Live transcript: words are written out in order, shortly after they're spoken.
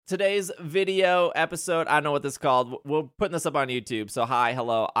Today's video episode, I don't know what this is called. We're putting this up on YouTube. So hi,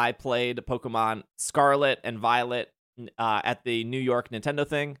 hello. I played Pokemon Scarlet and Violet at the New York Nintendo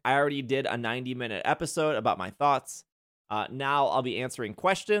thing. I already did a 90-minute episode about my thoughts. Now I'll be answering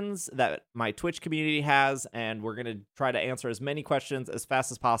questions that my Twitch community has, and we're going to try to answer as many questions as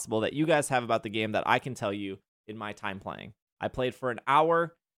fast as possible that you guys have about the game that I can tell you in my time playing. I played for an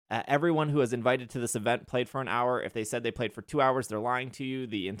hour. Everyone who was invited to this event played for an hour. If they said they played for 2 hours, they're lying to you.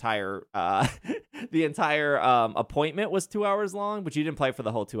 The entire appointment was 2 hours long, but you didn't play for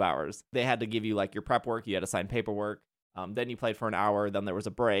the whole 2 hours. They had to give you like your prep work. You had to sign paperwork. Then you played for an hour. Then there was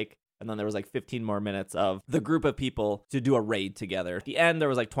a break. And then there was like 15 more minutes of the group of people to do a raid together. At the end, there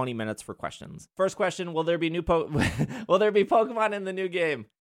was like 20 minutes for questions. First question, will there be will there be Pokemon in the new game?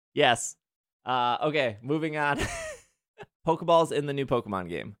 Yes. Okay, moving on. Pokeballs in the new Pokemon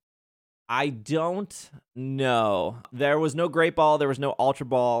game. I don't know. There was no Great Ball. There was no Ultra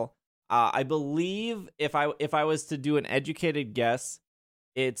Ball. I believe if I was to do an educated guess,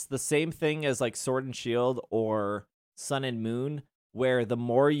 it's the same thing as like Sword and Shield or Sun and Moon, where the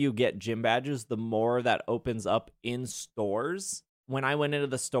more you get gym badges, the more that opens up in stores. When I went into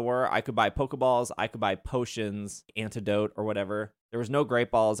the store, I could buy Pokeballs, I could buy potions, antidote, or whatever. There was no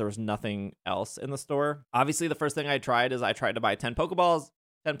Great Balls. There was nothing else in the store. Obviously, the first thing I tried to buy 10 Pokeballs.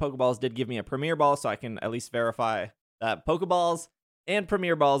 10 Pokeballs did give me a Premier Ball, so I can at least verify that Pokeballs and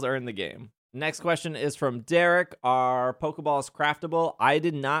Premier Balls are in the game. Next question is from Derek. Are Pokeballs craftable? I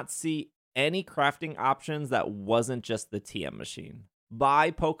did not see any crafting options that wasn't just the TM machine. Buy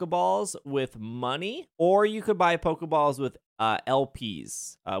Pokeballs with money, or you could buy Pokeballs with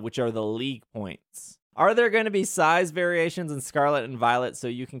LPs, which are the league points. Are there going to be size variations in Scarlet and Violet so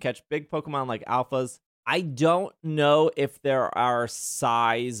you can catch big Pokemon like Alphas? I don't know if there are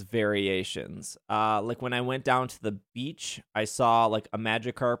size variations. Like when I went down to the beach, I saw like a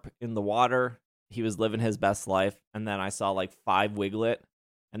Magikarp in the water. He was living his best life. And then I saw like 5 Wiglet.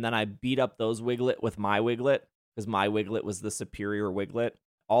 And then I beat up those Wiglet with my Wiglet because my Wiglet was the superior Wiglet.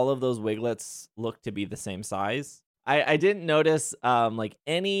 All of those Wiglets look to be the same size. I didn't notice like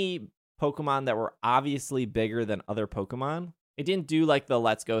any Pokemon that were obviously bigger than other Pokemon. It didn't do like the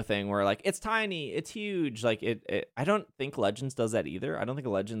Let's Go thing where like it's tiny, it's huge. Like I don't think Legends does that either. I don't think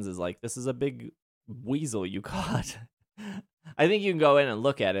Legends is like, this is a big weasel you caught. I think you can go in and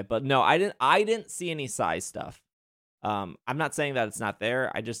look at it, but no, I didn't see any size stuff. I'm not saying that it's not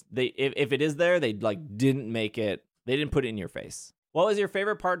there. If it is there, they like didn't make it. They didn't put it in your face. What was your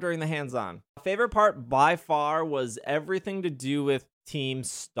favorite part during the hands-on? Favorite part by far was everything to do with Team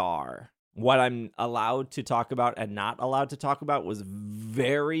Star. What I'm allowed to talk about and not allowed to talk about was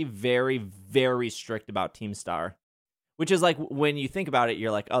very, very, very strict about Team Star, which is like when you think about it,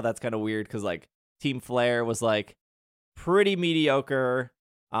 you're like, oh, that's kind of weird because like Team Flare was like pretty mediocre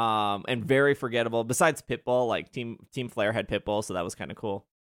and very forgettable. Besides Pitbull, like Team Flare had Pitbull, so that was kind of cool.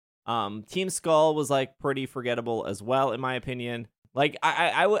 Team Skull was like pretty forgettable as well, in my opinion. Like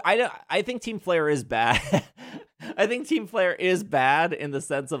I think Team Flare is bad. I think Team Flare is bad in the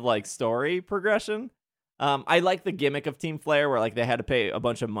sense of like story progression. I like the gimmick of Team Flare where like they had to pay a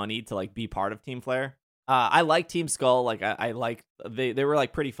bunch of money to like be part of Team Flare. I like Team Skull. Like I like they were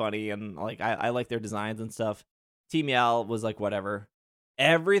like pretty funny and like I like their designs and stuff. Team Yell was like whatever.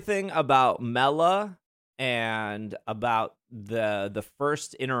 Everything about Mela and about the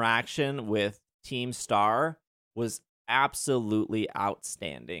first interaction with Team Star was absolutely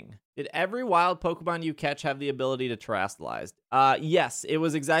outstanding. Did every wild Pokemon you catch have the ability to terrestrialize? Yes, it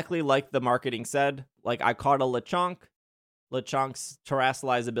was exactly like the marketing said. Like I caught a Lechonk. Lechonk's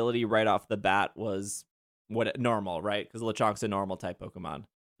terrestrialize ability right off the bat was normal, right? Because Lechonk's a normal type Pokemon.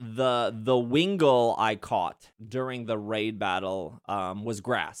 The Wingull I caught during the raid battle was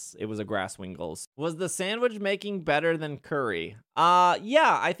grass. It was a grass Wingulls. Was the sandwich making better than curry?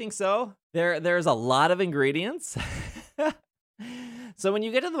 Yeah, I think so. There's a lot of ingredients. So when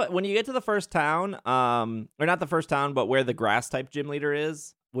you get to the first town, or not the first town, but where the grass type gym leader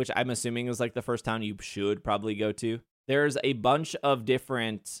is, which I'm assuming is like the first town you should probably go to, there's a bunch of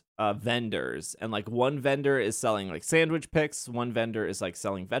different vendors, and like one vendor is selling like sandwich picks, one vendor is like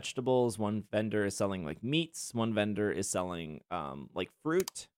selling vegetables, one vendor is selling like meats, one vendor is selling like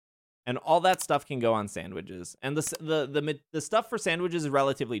fruit. And all that stuff can go on sandwiches. And the stuff for sandwiches is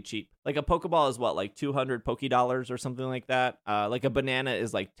relatively cheap. Like a Pokeball is what, like 200 Pokedollars or something like that. Like a banana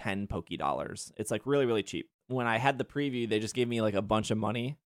is like 10 Pokedollars. It's like really, really cheap. When I had the preview, they just gave me like a bunch of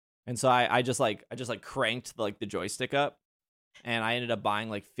money. And so I just cranked the joystick up. And I ended up buying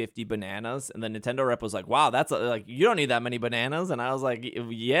like 50 bananas. And the Nintendo rep was like, wow, that's like, you don't need that many bananas. And I was like,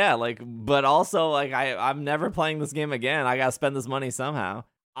 yeah, like, but also like I'm never playing this game again. I got to spend this money somehow.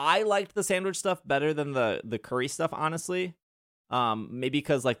 I liked the sandwich stuff better than the curry stuff, honestly. Maybe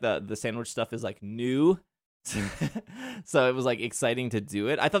because like the sandwich stuff is like new. So it was like exciting to do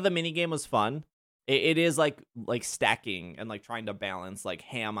it. I thought the mini game was fun. It is like stacking and like trying to balance like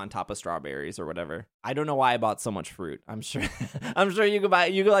ham on top of strawberries or whatever. I don't know why I bought so much fruit. I'm sure you could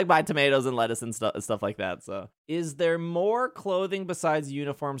like buy tomatoes and lettuce and stuff like that. So is there more clothing besides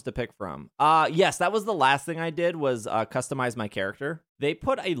uniforms to pick from? Yes, that was the last thing I did was customize my character. They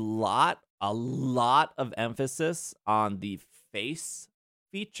put a lot of emphasis on the face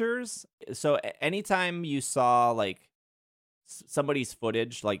features. So anytime you saw like somebody's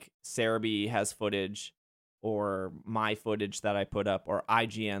footage, like Cerebi has footage or my footage that I put up or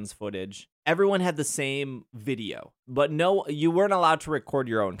IGN's footage, everyone had the same video, but no, you weren't allowed to record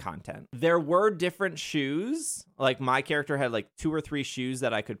your own content. There were different shoes. Like my character had like 2 or 3 shoes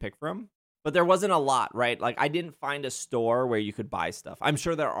that I could pick from, but there wasn't a lot, right? Like I didn't find a store where you could buy stuff. I'm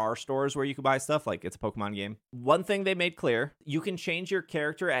sure there are stores where you could buy stuff, like it's a Pokemon game. One thing they made clear, you can change your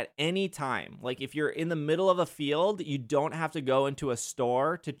character at any time. Like if you're in the middle of a field, you don't have to go into a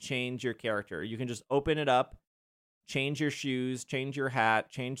store to change your character. You can just open it up, change your shoes, change your hat,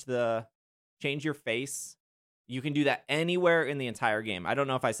 change your face. You can do that anywhere in the entire game. I don't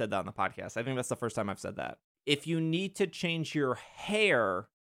know if I said that on the podcast. I think that's the first time I've said that. If you need to change your hair,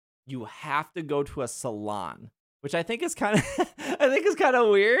 you have to go to a salon, which I think is kind of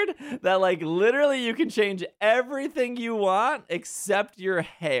weird that like literally you can change everything you want except your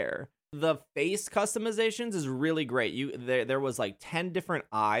hair. The face customizations is really great. There was like 10 different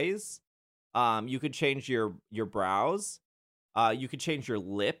eyes. You could change your brows. You could change your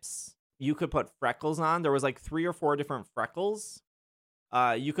lips. You could put freckles on. There was like 3 or 4 different freckles.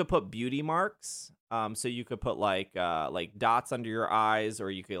 You could put beauty marks. So you could put like dots under your eyes,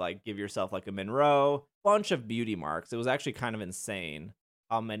 or you could like give yourself like a Monroe. Bunch of beauty marks. It was actually kind of insane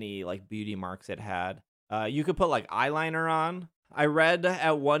how many like beauty marks it had. You could put like eyeliner on. I read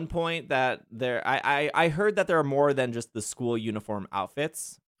at one point that I heard that there are more than just the school uniform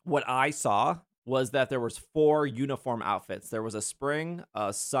outfits. What I saw was that there was 4 uniform outfits. There was a spring,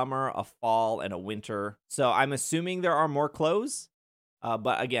 a summer, a fall, and a winter. So I'm assuming there are more clothes.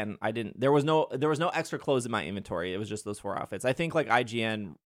 But again, there was no extra clothes in my inventory. It was just those 4 outfits. I think like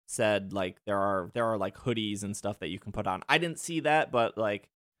IGN said like there are like hoodies and stuff that you can put on. I didn't see that, but like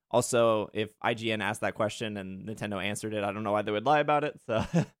also if IGN asked that question and Nintendo answered it, I don't know why they would lie about it. So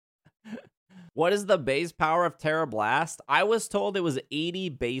what is the base power of Terra Blast? I was told it was 80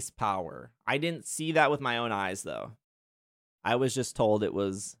 base power. I didn't see that with my own eyes though. I was just told it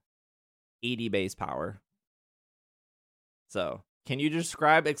was 80 base power. So can you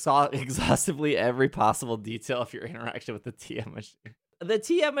describe exhaustively every possible detail of your interaction with the TM machine? The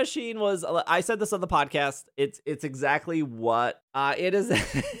TM machine was, I said this on the podcast, it's exactly what it is.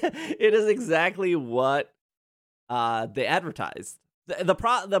 It is exactly what they advertised. The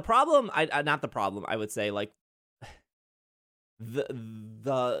problem, not the problem, I would say, like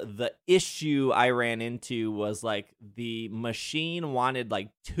the issue I ran into was like the machine wanted like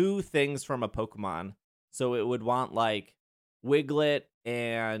 2 things from a Pokemon. So it would want like Wiglet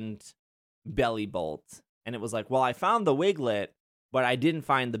and Bellybolt, and it was like, well, I found the Wiglet, but I didn't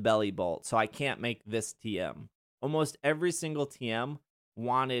find the Bellybolt, so I can't make this TM. Almost every single TM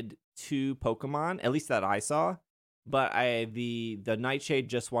wanted 2 Pokemon, at least that I saw, but the Nightshade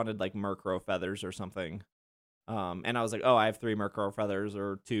just wanted like Murkrow feathers or something. And I was like, oh, I have 3 Murkrow feathers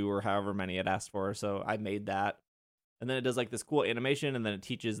or 2 or however many it asked for, so I made that. And then it does like this cool animation, and then it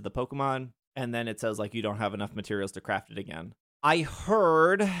teaches the Pokemon. And then it says, like, you don't have enough materials to craft it again. I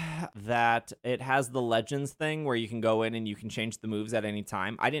heard that it has the Legends thing where you can go in and you can change the moves at any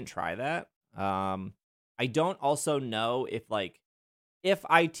time. I didn't try that. I don't also know if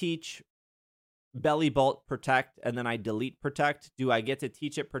I teach Bellybolt Protect and then I delete Protect, do I get to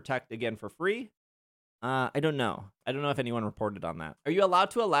teach it Protect again for free? I don't know. I don't know if anyone reported on that. Are you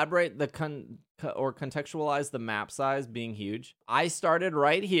allowed to elaborate or contextualize the map size being huge? I started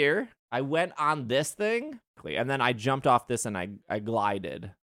right here. I went on this thing, and then I jumped off this and I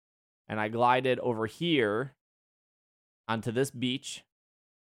glided. And I glided over here onto this beach,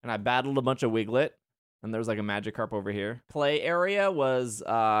 and I battled a bunch of Wiglet, and there's like a Magikarp over here. Play area was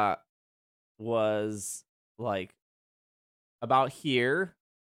like about here.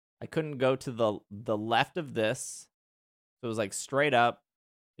 I couldn't go to the left of this, so it was like straight up.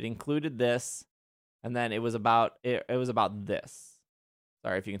 It included this, and then it was about this.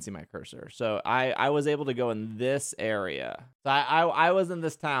 Sorry if you can see my cursor. So I was able to go in this area. So I was in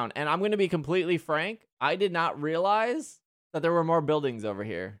this town, and I'm going to be completely frank. I did not realize that there were more buildings over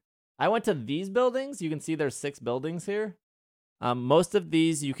here. I went to these buildings. You can see there's 6 buildings here. Most of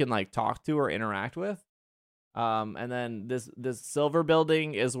these you can like talk to or interact with. And then this silver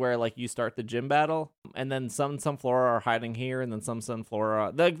building is where like you start the gym battle, and then some Sunflora are hiding here, and then some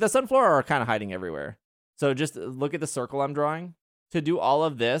Sunflora, the Sunflora are kind of hiding everywhere. So just look at the circle I'm drawing. To do all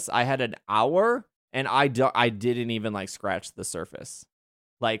of this, I had an hour, and I didn't even like scratch the surface.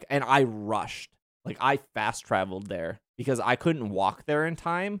 Like, and I rushed. Like, I fast traveled there because I couldn't walk there in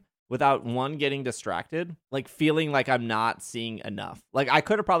time without one getting distracted, like feeling like I'm not seeing enough. Like, I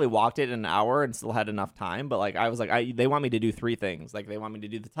could have probably walked it in an hour and still had enough time, but like I was like, they want me to do 3 things. Like, they want me to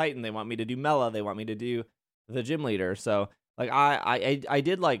do the Titan, they want me to do Mela, they want me to do the gym leader. So like I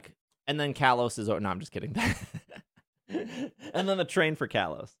did like, and then Kalos is. Oh no, I'm just kidding. And then the train for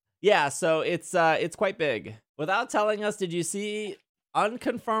Kalos. Yeah, so it's quite big. Without telling us, did you see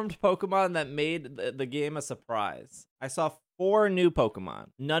unconfirmed Pokemon that made the game a surprise? I saw 4 new Pokemon.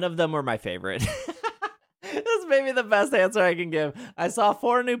 None of them were my favorite. This may be the best answer I can give. I saw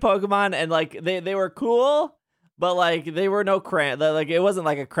 4 new Pokemon, and like they were cool, but like they were no like it wasn't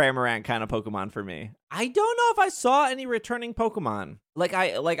like a Cramorant kind of Pokemon for me. I don't know if I saw any returning Pokemon. Like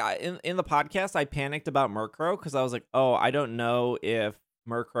I in the podcast I panicked about Murkrow because I was like, oh, I don't know if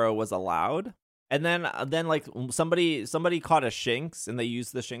Murkrow was allowed. And then like somebody caught a Shinx, and they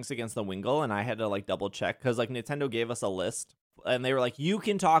used the Shinx against the Wingull, and I had to like double check because like Nintendo gave us a list, and they were like, you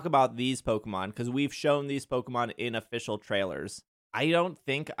can talk about these Pokemon because we've shown these Pokemon in official trailers. I don't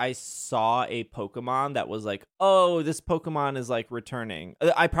think I saw a Pokemon that was like, oh, this Pokemon is like returning.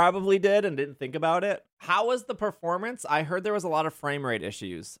 I probably did and didn't think about it. How was the performance? I heard there was a lot of frame rate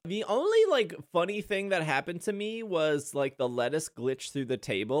issues. The only like funny thing that happened to me was like the lettuce glitch through the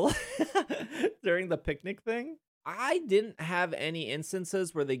table during the picnic thing. I didn't have any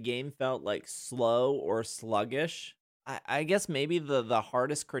instances where the game felt like slow or sluggish. I guess maybe the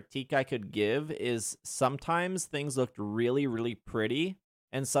hardest critique I could give is sometimes things looked really, really pretty,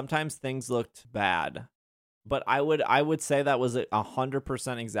 and sometimes things looked bad. But I would say that was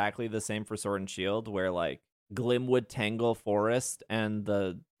 100% exactly the same for Sword and Shield, where like Glimwood Tangle Forest and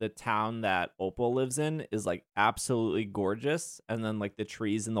the town that Opal lives in is like absolutely gorgeous, and then like the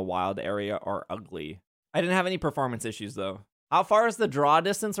trees in the wild area are ugly. I didn't have any performance issues though. How far is the draw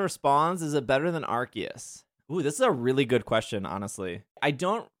distance for spawns? Is it better than Arceus? Ooh, this is a really good question, honestly. I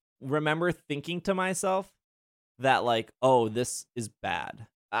don't remember thinking to myself that, like, oh, this is bad.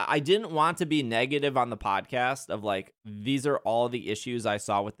 I didn't want to be negative on the podcast of, like, these are all the issues I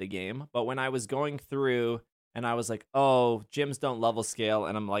saw with the game. But when I was going through and I was like, oh, gyms don't level scale,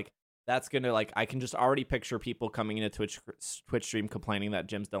 and I'm like, that's going to, like, I can just already picture people coming into Twitch stream complaining that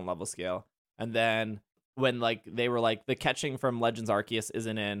gyms don't level scale. And then when like they were like the catching from Legends Arceus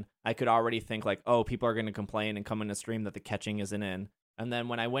isn't in, I could already think like, oh, people are going to complain and come in a stream that the catching isn't in. And then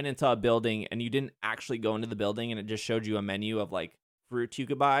when I went into a building and you didn't actually go into the building and it just showed you a menu of like fruit you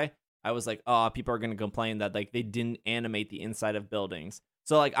could buy, I was like, oh, people are going to complain that like they didn't animate the inside of buildings.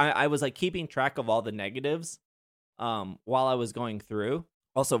 So like I was like keeping track of all the negatives while I was going through.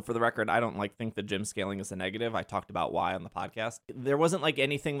 Also, for the record, I don't like think the gym scaling is a negative. I talked about why on the podcast. There wasn't like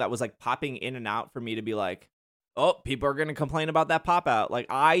anything that was like popping in and out for me to be like, oh, people are going to complain about that pop out. Like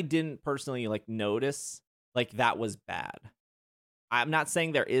I didn't personally like notice like that was bad. I'm not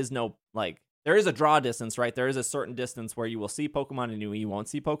saying there is no like, there is a draw distance, right? There is a certain distance where you will see Pokemon and you won't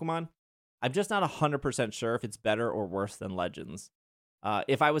see Pokemon. I'm just not 100% sure if it's better or worse than Legends.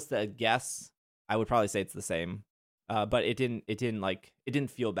 If I was to guess, I would probably say it's the same. But it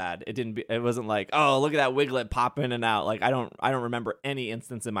didn't feel bad. It wasn't like, oh, look at that Wiglet pop in and out. Like I don't remember any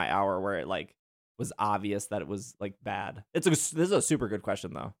instance in my hour where it like was obvious that it was like bad. This is a super good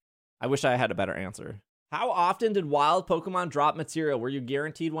question though. I wish I had a better answer. How often did wild Pokemon drop material? Were you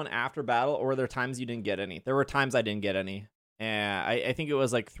guaranteed one after battle, or were there times you didn't get any? There were times I didn't get any. And I think it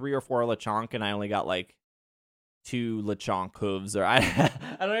was like 3 or 4 Lechonk, and I only got like 2 Lechonk hooves, or I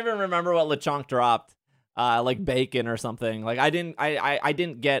don't even remember what Lechonk dropped. Like bacon or something. Like I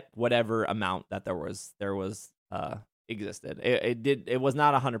didn't get whatever amount that there was existed. It was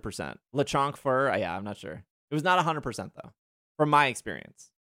not 100%. Lechonk fur, yeah, I'm not sure. It was not 100% though, from my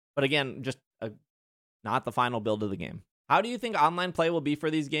experience. But again, just not the final build of the game. How do you think online play will be for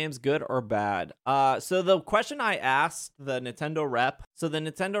these games, good or bad? So the question I asked the Nintendo rep, so the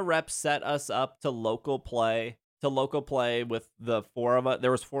Nintendo rep set us up to local play with the 4 of us. There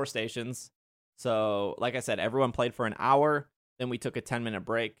was 4 stations. So, like I said, everyone played for an hour, then we took a 10-minute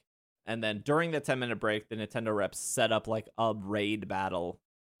break, and then during the 10-minute break, the Nintendo reps set up like a raid battle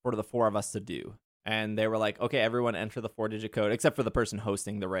for the 4 of us to do. And they were like, okay, everyone enter the 4-digit code, except for the person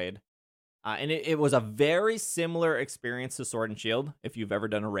hosting the raid. And it was a very similar experience to Sword and Shield, if you've ever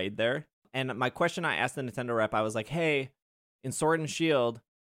done a raid there. And my question I asked the Nintendo rep, I was like, hey, in Sword and Shield,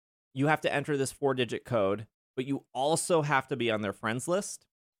 you have to enter this 4-digit code, but you also have to be on their friends list.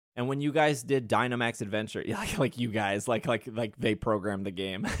 And when you guys did Dynamax Adventure, like you guys, like they programmed the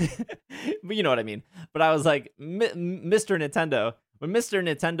game, but you know what I mean. But I was like, Mr. Nintendo, when Mr.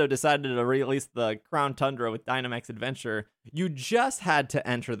 Nintendo decided to release the Crown Tundra with Dynamax Adventure, you just had to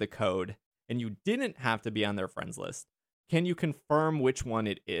enter the code, and you didn't have to be on their friends list. Can you confirm which one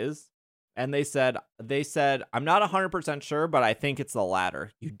it is? And they said, I'm not 100% sure, but I think it's the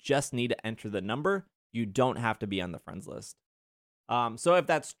latter. You just need to enter the number. You don't have to be on the friends list. So if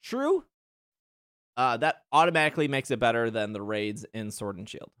that's true, that automatically makes it better than the raids in Sword and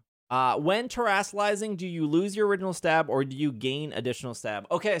Shield. When terrestrializing, do you lose your original stab or do you gain additional stab?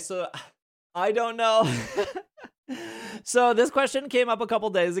 Okay, so I don't know. So this question came up a couple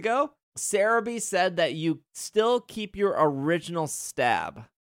days ago. Cerebi said that you still keep your original stab,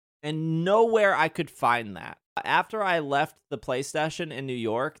 and nowhere I could find that. After I left the PlayStation in New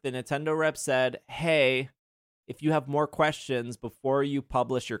York, the Nintendo rep said, hey, if you have more questions before you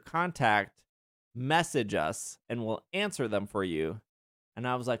publish your contact, message us and we'll answer them for you. And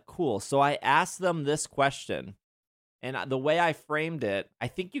I was like, cool. So I asked them this question. And the way I framed it, I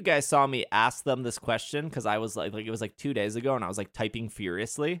think you guys saw me ask them this question because I was like it was like 2 days ago and I was like typing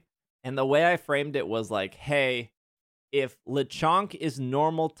furiously. And the way I framed it was like, hey, if Lechonk is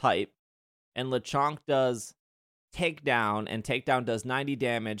normal type and Lechonk does takedown and takedown does 90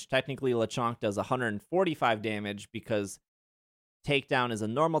 damage, technically Lechonk does 145 damage because takedown is a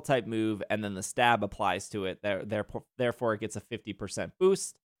normal type move and then the stab applies to it. Therefore, it gets a 50%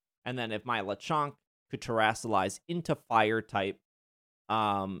 boost. And then if my Lechonk could terrestrialize into fire type,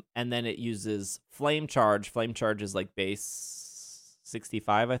 and then it uses flame charge. Flame charge is like base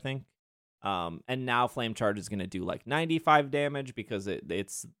 65, I think. And now flame charge is going to do like 95 damage because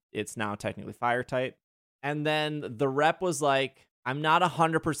it's now technically fire type. And then the rep was like, I'm not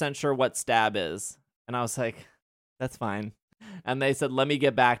 100% sure what stab is. And I was like, that's fine. And they said, let me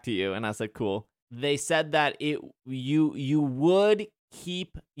get back to you. And I said, cool. They said that you would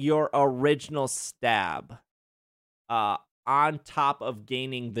keep your original stab on top of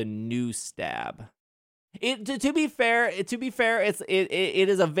gaining the new stab. To be fair, it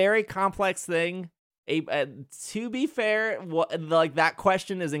is a very complex thing. To be fair, like that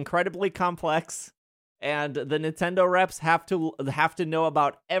question is incredibly complex. And the Nintendo reps have to know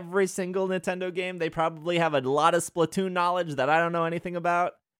about every single Nintendo game. They probably have a lot of Splatoon knowledge that I don't know anything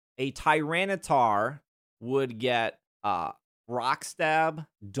about. A Tyranitar would get Rock Stab,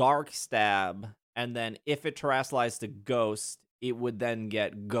 Dark Stab, and then if it terrestrialized to Ghost, it would then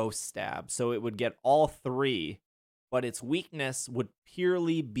get Ghost Stab. So it would get all three, but its weakness would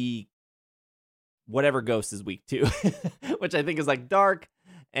purely be whatever Ghost is weak to, which I think is like Dark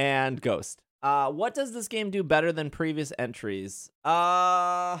and Ghost. What does this game do better than previous entries?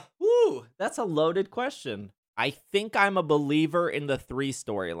 That's a loaded question. I think I'm a believer in the 3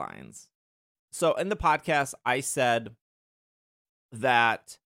 storylines. So in the podcast, I said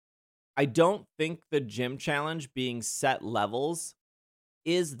that I don't think the gym challenge being set levels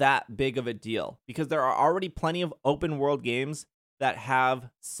is that big of a deal because there are already plenty of open world games that have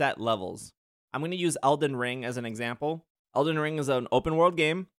set levels. I'm going to use Elden Ring as an example. Elden Ring is an open world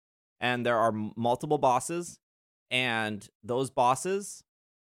game. And there are multiple bosses, and those bosses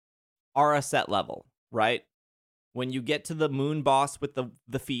are a set level, right? When you get to the moon boss with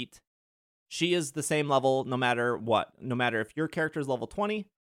the feet, she is the same level no matter what. No matter if your character is level 20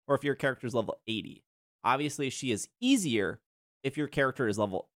 or if your character is level 80. Obviously, she is easier if your character is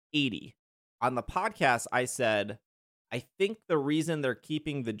level 80. On the podcast, I said, I think the reason they're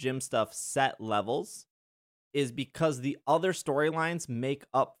keeping the gym stuff set levels is because the other storylines make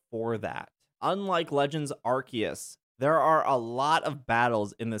up for that. Unlike Legends Arceus, there are a lot of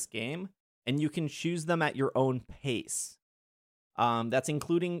battles in this game, and you can choose them at your own pace. That's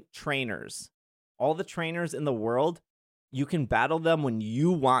including trainers. All the trainers in the world, you can battle them when you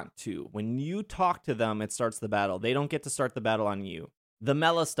want to. When you talk to them, it starts the battle. They don't get to start the battle on you. The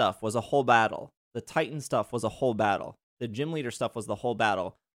Mela stuff was a whole battle. The Titan stuff was a whole battle. The gym leader stuff was the whole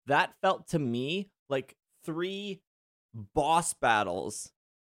battle. That felt to me like 3 boss battles,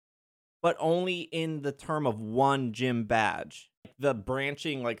 but only in the term of 1 gym badge. The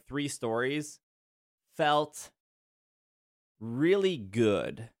branching 3 stories felt really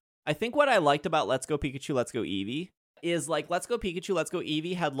good. I think what I liked about Let's Go Pikachu, Let's Go Eevee is Let's Go Pikachu, Let's Go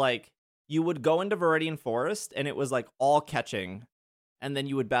Eevee had you would go into Viridian Forest and it was all catching, and then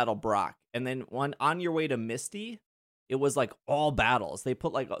you would battle Brock, and then on your way to Misty, it was all battles. They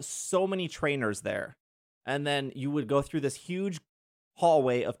put so many trainers there. And then you would go through this huge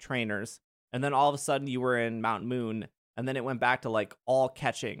hallway of trainers. And then all of a sudden you were in Mount Moon and then it went back to like all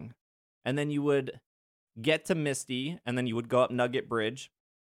catching. And then you would get to Misty, and then you would go up Nugget Bridge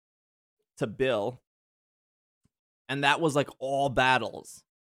to Bill, and that was like all battles.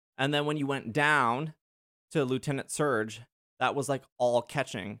 And then when you went down to Lieutenant Surge, that was like all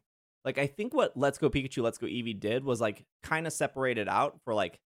catching. Like, I think what Let's Go Pikachu, Let's Go Eevee did was like kind of separate it out for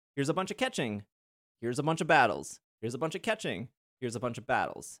like, here's a bunch of catching, here's a bunch of battles, here's a bunch of catching, here's a bunch of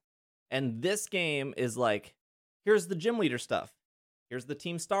battles. And this game is like, here's the gym leader stuff, here's the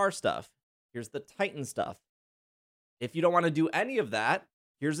Team Star stuff, here's the Titan stuff. If you don't want to do any of that,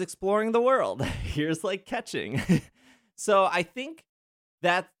 here's exploring the world, here's like catching. So I think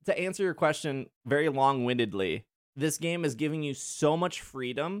that, to answer your question very long-windedly, this game is giving you so much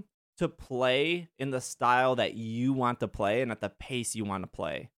freedom to play in the style that you want to play and at the pace you want to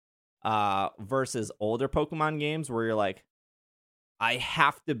play, versus older Pokemon games where you're like, I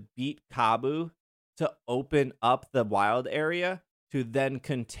have to beat Kabu to open up the wild area to then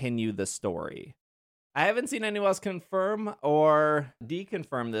continue the story. I haven't seen anyone else confirm or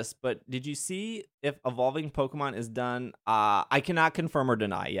deconfirm this, but did you see if evolving Pokemon is done? I cannot confirm or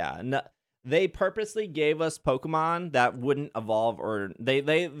deny. Yeah, no, they purposely gave us Pokemon that wouldn't evolve, or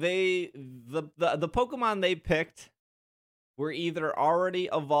the Pokemon they picked were either already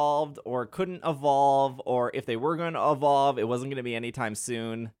evolved or couldn't evolve, or if they were going to evolve, it wasn't going to be anytime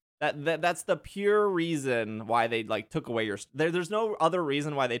soon. That's the pure reason why they like took away your. There's no other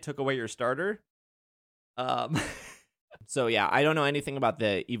reason why they took away your starter. So yeah, I don't know anything about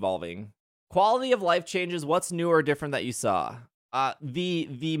the evolving. Quality of life changes. What's new or different that you saw?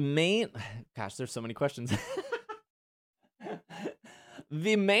 The main, gosh, there's so many questions.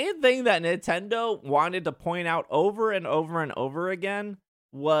 The main thing that Nintendo wanted to point out over and over and over again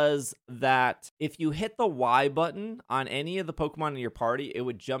was that if you hit the Y button on any of the Pokemon in your party, it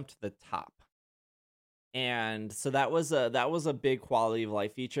would jump to the top. And so that was a big quality of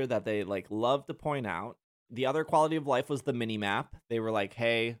life feature that they like loved to point out. The other quality of life was the mini map. They were like,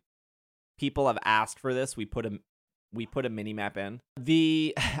 "Hey, people have asked for this. We put a mini map in."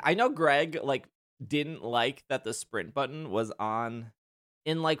 I know Greg like didn't like that the sprint button was on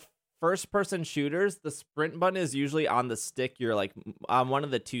in like first person shooters. The sprint button is usually on the stick. You're like on one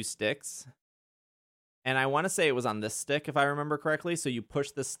of the two sticks. And I want to say it was on this stick, if I remember correctly. So you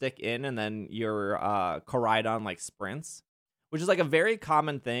push the stick in, and then your Koraidon like sprints, which is like a very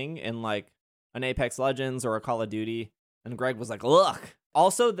common thing in like an Apex Legends or a Call of Duty. And Greg was like, "Look."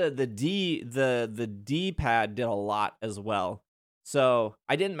 Also, the D-pad did a lot as well. So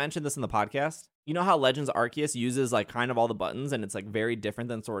I didn't mention this in the podcast. You know how Legends Arceus uses like kind of all the buttons, and it's like very different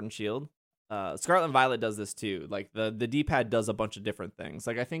than Sword and Shield. Scarlet and Violet does this too. Like the D-pad does a bunch of different things.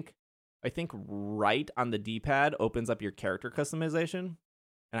 Like I think right on the D-pad opens up your character customization.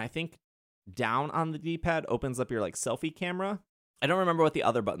 And I think down on the D-pad opens up your like selfie camera. I don't remember what the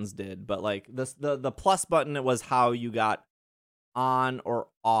other buttons did, but like the plus button, it was how you got on or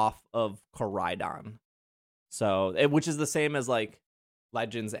off of Koraidon. So, which is the same as like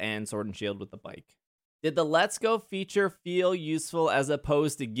Legends and Sword and Shield with the bike. Did the Let's Go feature feel useful as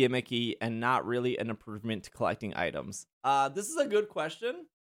opposed to gimmicky and not really an improvement to collecting items? This is a good question.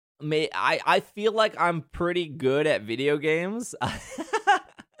 I feel like I'm pretty good at video games.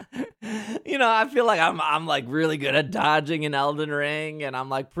 You know, I feel like I'm like really good at dodging in Elden Ring, and I'm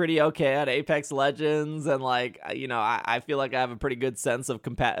like pretty okay at Apex Legends, and like, you know, I feel like I have a pretty good sense of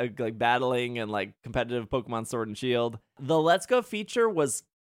like battling and like competitive Pokemon Sword and Shield. The Let's Go feature was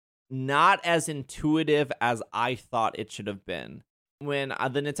not as intuitive as I thought it should have been. When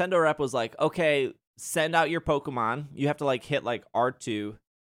the Nintendo rep was like, "Okay, send out your Pokemon. You have to like hit like R2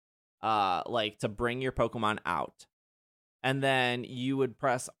 like to bring your Pokemon out. And then you would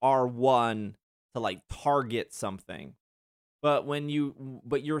press R1 to like target something. But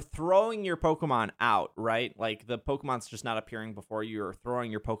you're throwing your Pokemon out, right? Like the Pokemon's just not appearing before you're throwing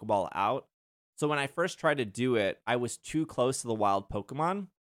your Pokeball out. So when I first tried to do it, I was too close to the wild Pokemon.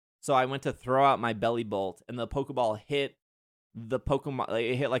 So I went to throw out my Belly Bolt, and the Pokeball hit the Pokemon,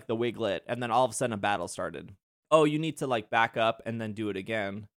 it hit like the Wiglet, and then all of a sudden a battle started. Oh, you need to like back up and then do it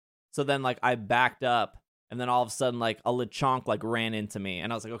again. So then like I backed up, and then all of a sudden like a Lechonk like ran into me,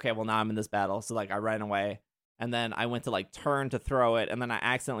 and I was like, okay, well now I'm in this battle. So like I ran away, and then I went to like turn to throw it, and then I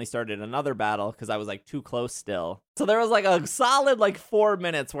accidentally started another battle because I was like too close still. So there was like a solid like 4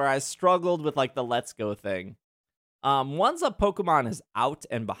 minutes where I struggled with like the Let's Go thing. Once a Pokemon is out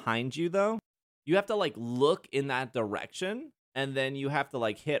and behind you though, you have to like look in that direction, and then you have to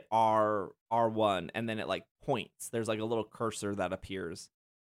like hit R1, and then it like points. There's like a little cursor that appears.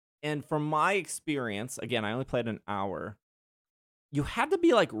 And from my experience, again, I only played an hour, you had to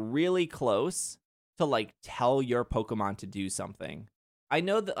be like really close to like tell your Pokemon to do something. I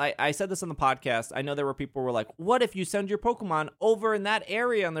know that I said this on the podcast. I know there were people who were like, what if you send your Pokemon over in that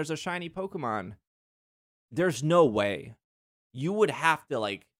area and there's a shiny Pokemon? There's no way. You would have to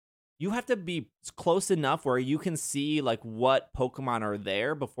like, you have to be close enough where you can see like what Pokemon are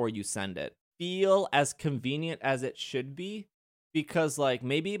there before you send it. Feel as convenient as it should be, because like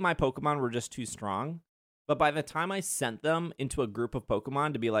maybe my Pokemon were just too strong. But by the time I sent them into a group of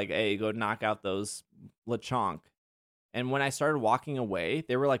Pokemon to be like, hey, go knock out those Lechonk, and when I started walking away,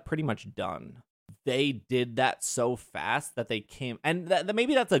 they were like pretty much done. They did that so fast that they came, and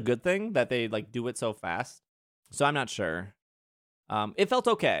maybe that's a good thing that they like do it so fast. So I'm not sure. It felt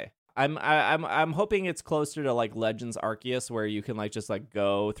okay. I'm hoping it's closer to like Legends Arceus, where you can like just like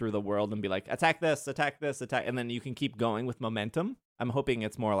go through the world and be like, attack this, and then you can keep going with momentum. I'm hoping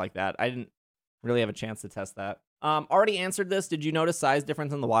it's more like that. I didn't really have a chance to test that. Already answered this. Did you notice size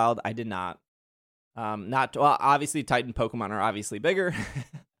difference in the wild? I did not. Well, obviously Titan Pokemon are obviously bigger.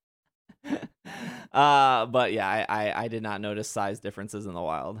 But yeah, I did not notice size differences in the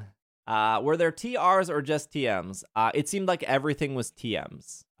wild. Were there TRs or just TMs? It seemed like everything was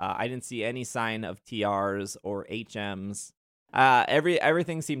TMs. I didn't see any sign of TRs or HMs.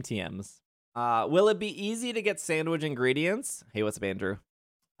 Everything seemed TMs. Will it be easy to get sandwich ingredients? Hey, what's up, Andrew?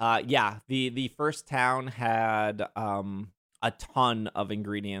 Yeah, the first town had a ton of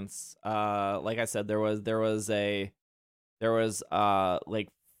ingredients. Like I said, there was like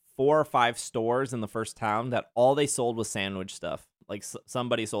 4 or 5 stores in the first town that all they sold was sandwich stuff. Like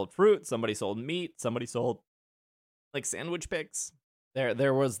somebody sold fruit, somebody sold meat, somebody sold like sandwich picks.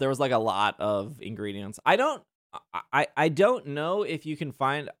 There was like a lot of ingredients. I don't know if you can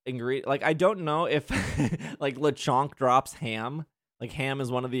find ingredient. Like I don't know if like Lechonk drops ham. Like ham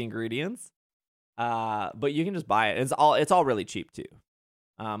is one of the ingredients. But you can just buy it. It's all really cheap too.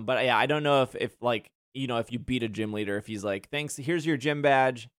 But yeah, I don't know if like, you know, if you beat a gym leader, if he's like, thanks, here's your gym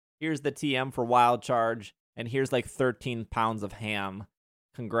badge, here's the TM for wild charge, and here's like 13 pounds of ham.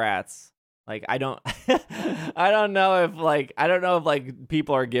 Congrats. Like I don't I don't know if like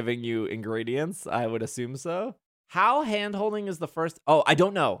people are giving you ingredients. I would assume so. How hand-holding is the first? Oh, I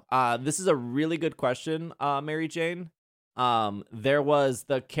don't know. This is a really good question, Mary Jane. There was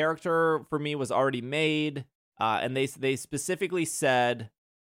the character for me was already made, and they specifically said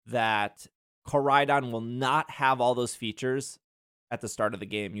that Koraidon will not have all those features at the start of the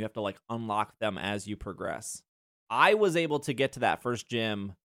game. You have to like unlock them as you progress. I was able to get to that first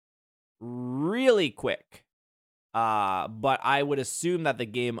gym really quick. But I would assume that the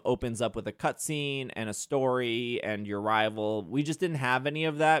game opens up with a cutscene and a story and your rival. We just didn't have any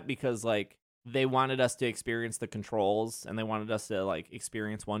of that because like they wanted us to experience the controls and they wanted us to like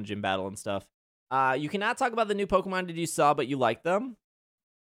experience one gym battle and stuff. You cannot talk about the new Pokemon did you saw, but you like them?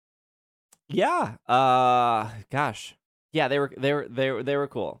 Yeah. Gosh. Yeah, they were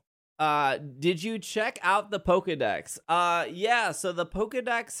cool. Did you check out the Pokédex? Yeah, so the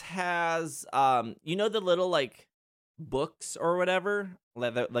Pokédex has you know the little like books or whatever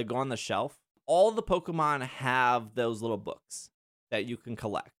that go on the shelf? All the Pokemon have those little books that you can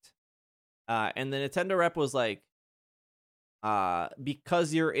collect. And the Nintendo rep was like,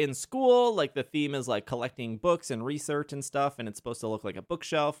 because you're in school, like the theme is like collecting books and research and stuff, and it's supposed to look like a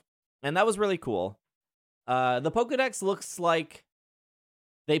bookshelf. And that was really cool. The Pokédex looks like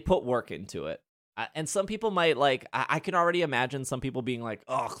they put work into it. And some people might like, I can already imagine some people being like,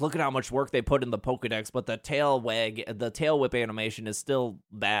 oh, look at how much work they put in the Pokédex, but the tail whip animation is still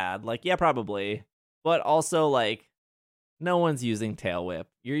bad. Like, yeah, probably. But also, like, no one's using tail whip.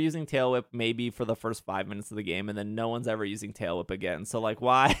 You're using tail whip maybe for the first 5 minutes of the game, and then no one's ever using tail whip again. So, like,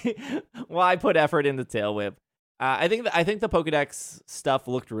 why put effort into tail whip? I think the Pokédex stuff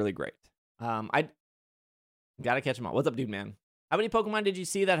looked really great. I gotta catch them all. What's up, dude, man? How many Pokemon did you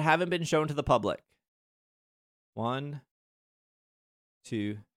see that haven't been shown to the public? 1,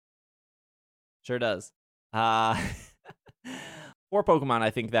 2. Sure does. 4 Pokemon, I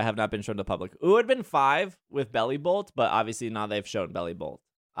think, that have not been shown to the public. It would have been 5 with Bellibolt, but obviously now they've shown Bellibolt.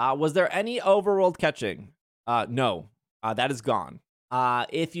 Was there any overworld catching? No. That is gone.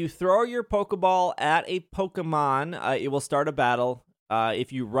 If you throw your Pokeball at a Pokemon, it will start a battle.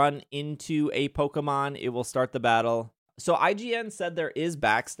 If you run into a Pokemon, it will start the battle. So IGN said there is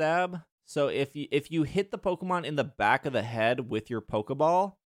backstab. So if you hit the Pokemon in the back of the head with your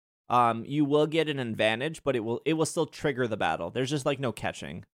Pokeball, you will get an advantage, but it will still trigger the battle. There's just like no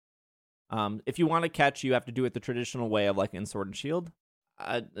catching. If you want to catch, you have to do it the traditional way of like in Sword and Shield.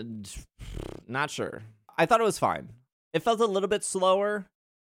 Not sure. I thought it was fine. It felt a little bit slower,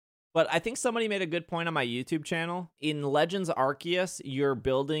 But I think somebody made a good point on my YouTube channel. In Legends Arceus, you're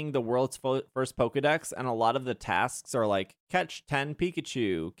building the world's first Pokedex, and a lot of the tasks are like, catch 10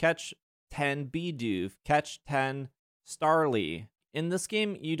 Pikachu, catch 10 Bidoof, catch 10 Starly. In this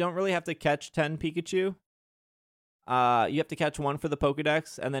game, you don't really have to catch 10 Pikachu. You have to catch one for the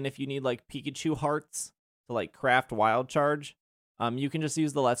Pokedex, and then if you need like Pikachu hearts to like craft Wild Charge, you can just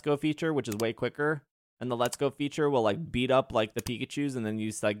use the Let's Go feature, which is way quicker. And the Let's Go feature will like beat up like the Pikachus, and then you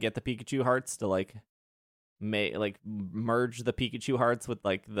just like get the Pikachu hearts to like merge the Pikachu hearts with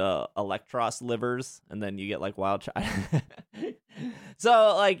like the Electros livers, and then you get like Wild Charge.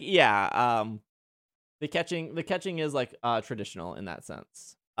 So like yeah, the catching is like traditional in that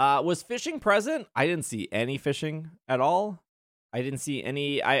sense. Was fishing present? I didn't see any fishing at all. I didn't see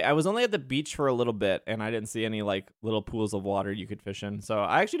any. I was only at the beach for a little bit, and I didn't see any like little pools of water you could fish in. So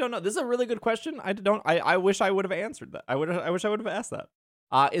I actually don't know. This is a really good question. I wish I would have answered that. I wish I would have asked that.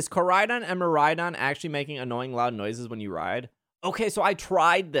 Is Koraidon and Miraidon actually making annoying loud noises when you ride? Okay, so I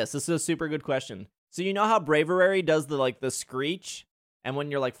tried this. This is a super good question. So you know how Braverary does the screech, and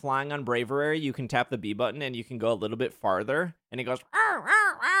when you're like flying on Braverary, you can tap the B button and you can go a little bit farther, and it goes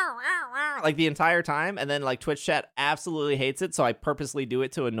like the entire time, and then like Twitch chat absolutely hates it, so I purposely do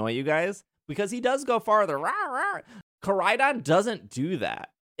it to annoy you guys because he does go farther. Koraidon doesn't do that.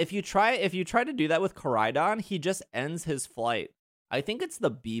 If you try to do that with Koraidon, he just ends his flight. I think it's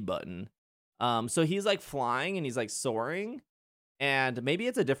the B button. So he's like flying and he's like soaring, and maybe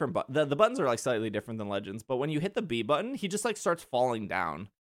it's a different button. The buttons are like slightly different than Legends, but when you hit the B button, he just like starts falling down,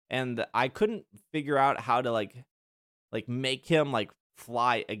 and I couldn't figure out how to like make him like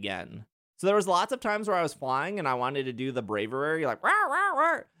fly again. So there was lots of times where I was flying and I wanted to do the Braverary, like, rawr, rawr,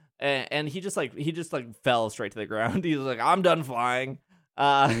 rawr. And he just fell straight to the ground. He was like, I'm done flying.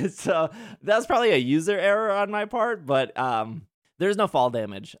 So that's probably a user error on my part, but there's no fall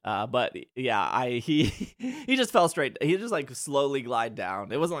damage. But yeah, he just fell straight. He just like slowly glide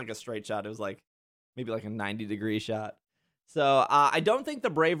down. It wasn't like a straight shot. It was like maybe like a 90-degree shot. So I don't think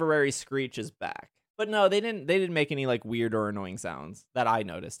the Braverary screech is back. But no, they didn't make any like weird or annoying sounds that I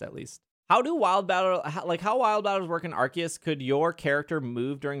noticed, at least. How wild battles work in Arceus? Could your character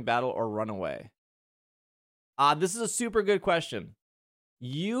move during battle or run away? This is a super good question.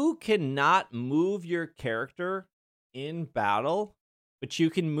 You cannot move your character in battle, but you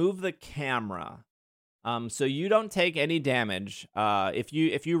can move the camera. So you don't take any damage. If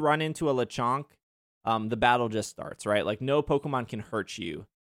you run into a Lechonk, the battle just starts, right? Like no Pokemon can hurt you.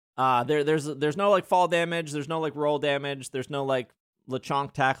 There's no like fall damage, there's no like roll damage, there's no like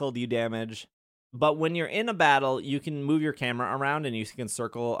Lechonk tackled you damage. But when you're in a battle, you can move your camera around and you can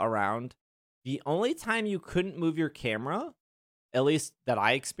circle around. The only time you couldn't move your camera, at least that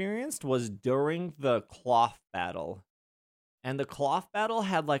I experienced, was during the Cloth battle. And the Cloth battle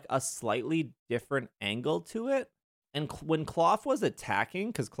had like a slightly different angle to it. And when Cloth was attacking,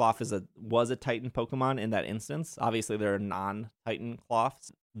 because Cloth was a Titan Pokemon in that instance, obviously there are non-Titan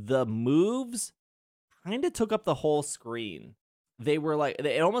Cloths, the moves kind of took up the whole screen. They were like,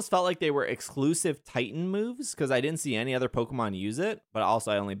 it almost felt like they were exclusive Titan moves, because I didn't see any other Pokemon use it, but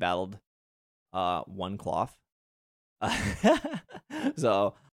also I only battled one Cloth.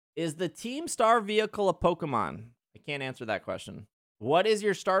 So, is the Team Star vehicle a Pokemon? I can't answer that question. What is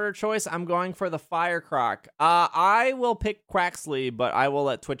your starter choice? I'm going for the Fire Croc. I will pick Quaxley, but I will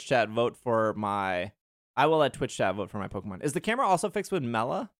let Twitch chat vote for my Pokemon. Is the camera also fixed with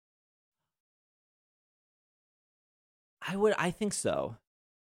Mela? I think so.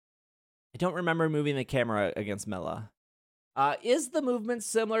 I don't remember moving the camera against Mela. Is the movement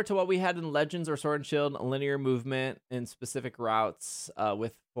similar to what we had in Legends or Sword and Shield? A linear movement in specific routes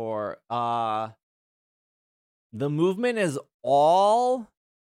the movement is all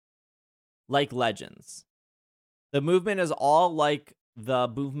like Legends. The movement is all like the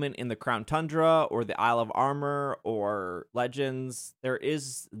movement in the Crown Tundra or the Isle of Armor or Legends.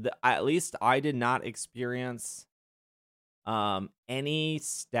 At least I did not experience any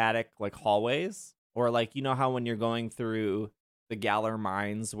static like hallways, or like, you know how when you're going through the Galar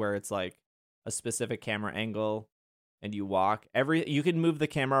mines where it's like a specific camera angle and you walk, you can move the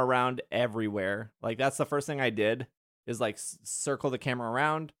camera around everywhere. Like that's the first thing I did, is like circle the camera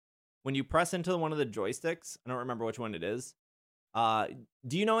around. When you press into one of the joysticks, I don't remember which one it is.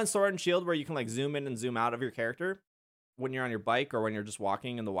 Do you know in Sword and Shield where you can like zoom in and zoom out of your character when you're on your bike or when you're just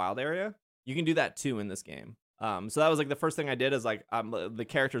walking in the wild area? You can do that too in this game. So that was like the first thing I did, is like the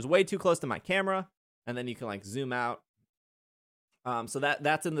character's way too close to my camera, and then you can like zoom out. So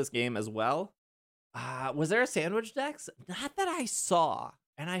that's in this game as well. Was there a sandwich dex? Not that I saw,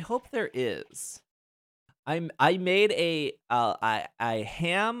 and I hope there is. I made a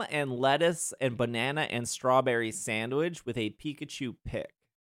ham and lettuce and banana and strawberry sandwich with a Pikachu pick.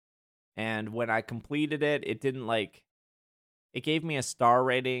 And when I completed it, it didn't like it gave me a star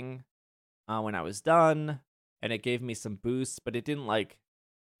rating when I was done, and it gave me some boosts, but it didn't like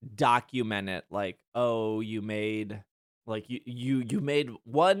document it like, oh, you made like you made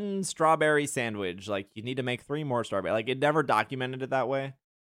one strawberry sandwich, like you need to make 3 more strawberry. Like it never documented it that way.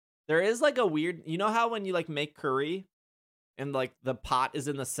 There is like a weird, you know how when you like make curry and like the pot is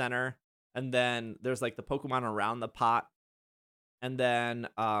in the center and then there's like the Pokemon around the pot and then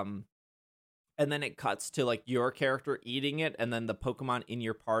it cuts to like your character eating it and then the Pokemon in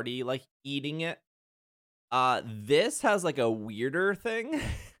your party like eating it. This has like a weirder thing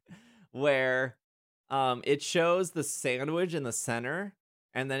where it shows the sandwich in the center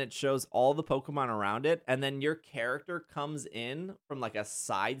and then it shows all the Pokemon around it and then your character comes in from like a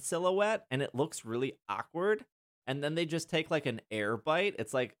side silhouette and it looks really awkward and then they just take like an air bite.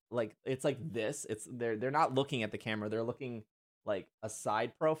 It's like this. It's they're not looking at the camera. They're looking like a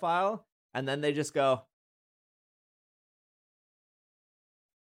side profile and then they just go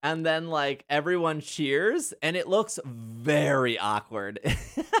and then like everyone cheers and it looks very awkward.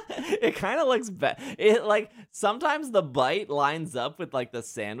 It kind of looks bad. It like sometimes the bite lines up with like the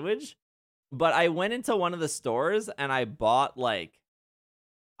sandwich, but I went into one of the stores and I bought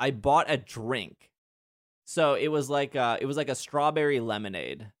a drink. So it was like a strawberry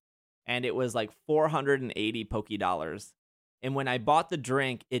lemonade and it was like 480 Poke Dollars. And when I bought the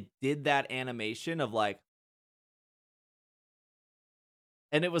drink, it did that animation of like,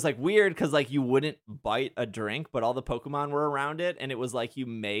 and it was like weird because like you wouldn't bite a drink, but all the Pokemon were around it, and it was like you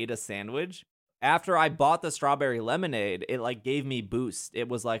made a sandwich. After I bought the strawberry lemonade, it like gave me boost. It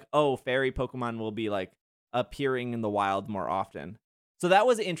was like, oh, fairy Pokemon will be like appearing in the wild more often. So that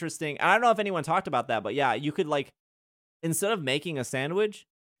was interesting. I don't know if anyone talked about that, but yeah, you could like instead of making a sandwich,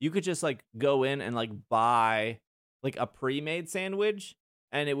 you could just like go in and like buy like a pre-made sandwich,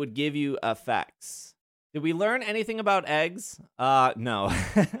 and it would give you effects. Did we learn anything about eggs? No.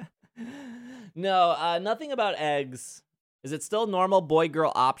 No, nothing about eggs. Is it still normal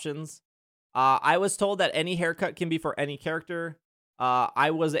boy-girl options? I was told that any haircut can be for any character.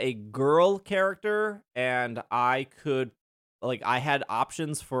 I was a girl character, and I had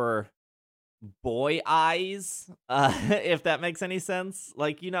options for boy eyes, if that makes any sense.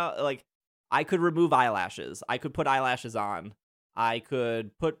 Like, you know, like, I could remove eyelashes. I could put eyelashes on. I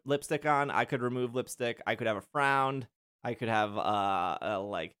could put lipstick on. I could remove lipstick. I could have a frown. I could have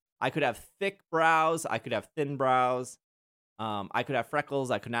I could have thick brows. I could have thin brows. I could have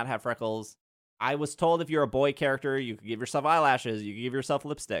freckles. I could not have freckles. I was told if you're a boy character, you could give yourself eyelashes. You could give yourself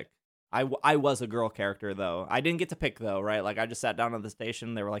lipstick. I was a girl character though. I didn't get to pick though, right? Like I just sat down at the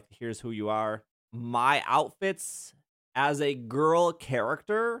station. They were like, "Here's who you are." My outfits as a girl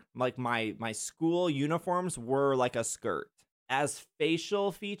character, like my school uniforms were like a skirt. As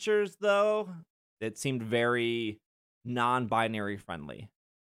facial features, though, it seemed very non-binary friendly.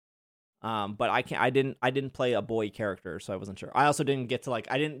 But I didn't play a boy character, so I wasn't sure. I also didn't get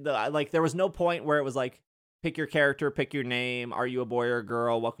to there was no point where it was like, pick your character, pick your name. Are you a boy or a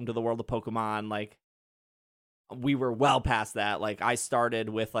girl? Welcome to the world of Pokemon. Like, we were well past that. Like, I started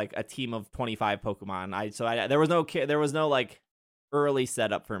with like a team of 25 Pokemon. There was no like early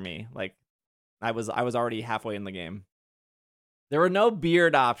setup for me. Like, I was already halfway in the game. There were no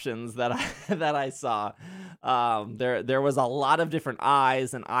beard options that I saw. There was a lot of different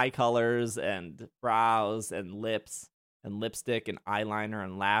eyes and eye colors and brows and lips and lipstick and eyeliner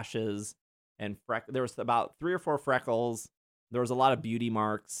and lashes and there was about 3 or 4 freckles. There was a lot of beauty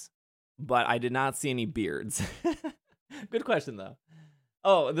marks, but I did not see any beards. Good question though.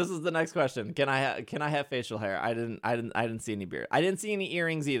 Oh, this is the next question. Can I have facial hair? I didn't see any beard. I didn't see any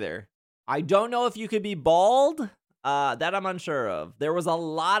earrings either. I don't know if you could be bald. That I'm unsure of. There was a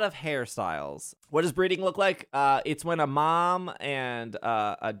lot of hairstyles. What does breeding look like? It's when a mom and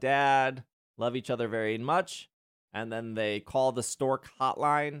a dad love each other very much, and then they call the stork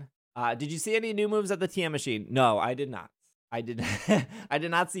hotline. Did you see any new moves at the TM machine? No, I did not. I did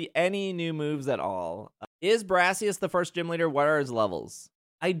not see any new moves at all. Is Brassius the first gym leader? What are his levels?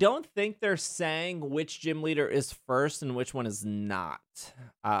 I don't think they're saying which gym leader is first and which one is not.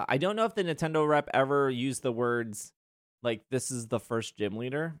 I don't know if the Nintendo rep ever used the words like this is the first gym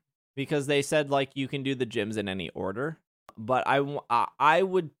leader, because they said like you can do the gyms in any order. But I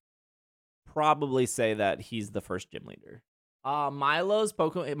would probably say that he's the first gym leader. Milo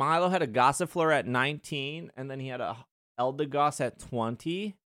had a Gossifleur at 19, and then he had a Eldegoss at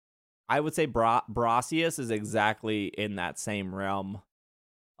 20. I would say Brassius is exactly in that same realm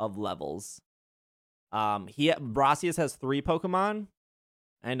of levels. Brassius has 3 Pokemon,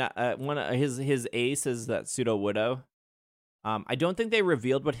 and one of his ace is that Pseudo Widow. I don't think they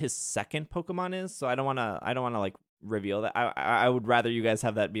revealed what his second Pokemon is, so I don't want to like reveal that. I would rather you guys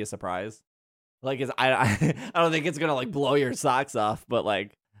have that be a surprise. Like, I don't think it's gonna like blow your socks off, but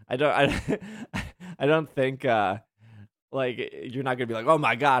like I don't think like you're not gonna be like, oh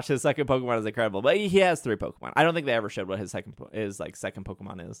my gosh, his second Pokemon is incredible. But he has 3 Pokemon. I don't think they ever showed what his second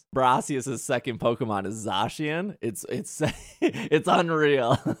Pokemon is. Brassius' second Pokemon is Zacian. It's it's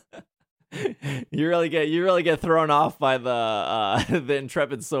unreal. You really get thrown off by the the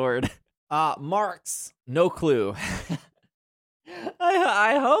Intrepid Sword. Marks, no clue.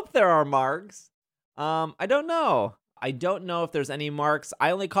 I hope there are marks. I don't know. I don't know if there's any marks.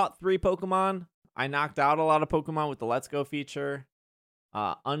 I only caught 3 Pokemon. I knocked out a lot of Pokemon with the Let's Go feature.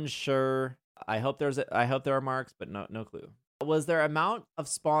 Unsure. I hope there are marks, but no clue. Was their amount of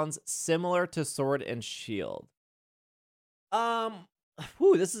spawns similar to Sword and Shield?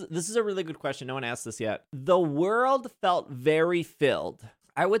 This is a really good question. No one asked this yet. The world felt very filled.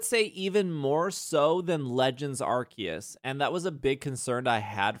 I would say even more so than Legends Arceus, and that was a big concern I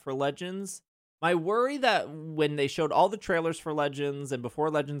had for Legends. My worry that when they showed all the trailers for Legends and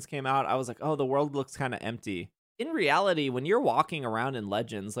before Legends came out, I was like, oh, the world looks kind of empty. In reality, when you're walking around in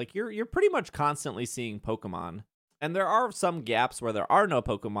Legends, like you're pretty much constantly seeing Pokemon. And there are some gaps where there are no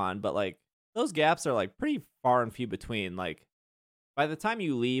Pokemon, but like those gaps are like pretty far and few between. Like by the time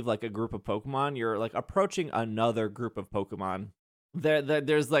you leave like a group of Pokemon, you're like approaching another group of Pokemon.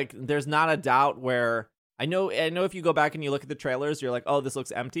 There's not a doubt where I know if you go back and you look at the trailers, you're like, oh, this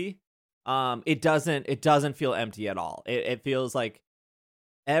looks empty. It doesn't feel empty at all. It feels like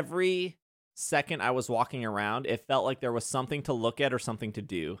every second I was walking around, it felt like there was something to look at or something to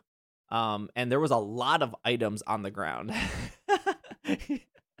do. And there was a lot of items on the ground.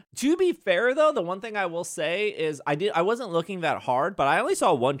 To be fair though, the one thing I will say is I wasn't looking that hard, but I only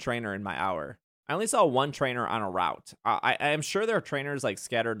saw 1 trainer in my hour. I only saw 1 trainer on a route. I am sure there are trainers like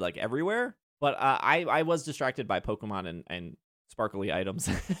scattered like everywhere, but I was distracted by Pokemon and sparkly items.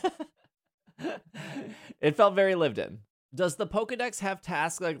 It felt very lived in. Does the Pokedex have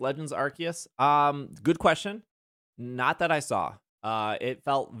tasks like Legends Arceus? Good question. Not that I saw. It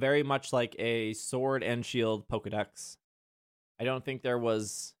felt very much like a Sword and Shield Pokedex. I don't think there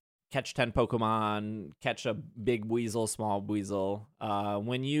was catch 10 Pokemon, catch a big Weasel, small Weasel.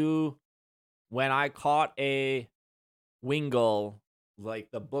 When I caught a Wingull, like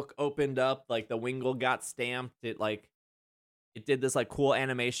the book opened up, like the Wingull got stamped. It did this like cool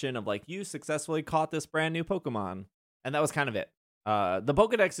animation of like, you successfully caught this brand new Pokemon. And that was kind of it. The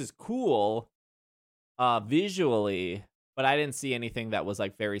Pokedex is cool visually, but I didn't see anything that was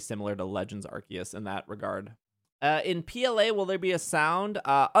like very similar to Legends Arceus in that regard. In PLA, will there be a sound?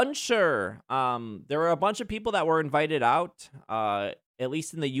 Unsure. There were a bunch of people that were invited out. At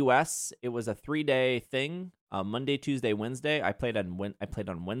least in the US, it was a 3-day thing. Monday, Tuesday, Wednesday. I played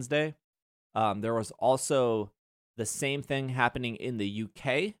on Wednesday. There was also the same thing happening in the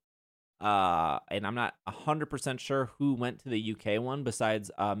UK. And I'm not 100% sure who went to the UK one besides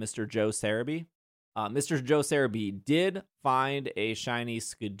Mr. Joe Sarabi. Mr. Joe Sarabi did find a shiny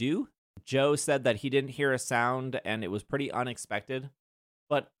Skidoo. Joe said that he didn't hear a sound and it was pretty unexpected.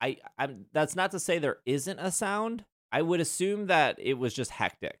 But that's not to say there isn't a sound. I would assume that it was just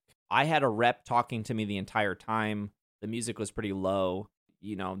hectic. I had a rep talking to me the entire time. The music was pretty low.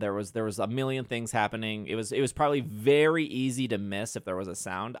 You know, there was a million things happening. It was probably very easy to miss if there was a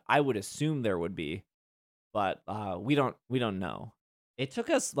sound. I would assume there would be, but we don't know. It took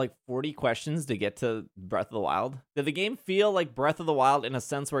us like 40 questions to get to Breath of the Wild. Did the game feel like Breath of the Wild in a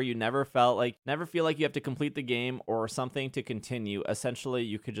sense where you never feel like you have to complete the game or something to continue? Essentially,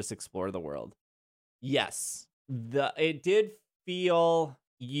 you could just explore the world. Yes. It did feel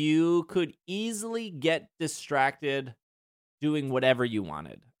you could easily get distracted doing whatever you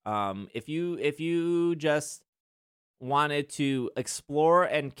wanted. If you just wanted to explore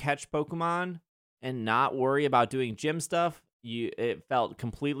and catch Pokemon and not worry about doing gym stuff, it felt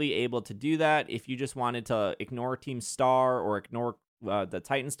completely able to do that. If you just wanted to ignore Team Star or ignore the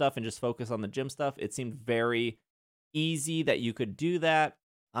Titan stuff and just focus on the gym stuff, it seemed very easy that you could do that.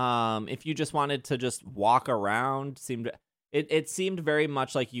 If you just wanted to just walk around, it seemed very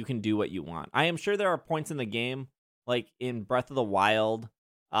much like you can do what you want. I am sure there are points in the game, like in Breath of the Wild,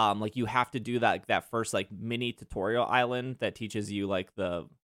 like you have to do that first like mini tutorial island that teaches you like the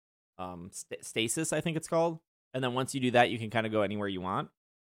stasis, I think it's called. And then once you do that, you can kind of go anywhere you want.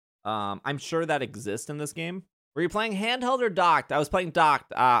 I'm sure that exists in this game. Were you playing handheld or docked? I was playing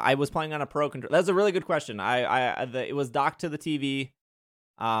docked. I was playing on a Pro controller. That's a really good question. It was docked to the TV.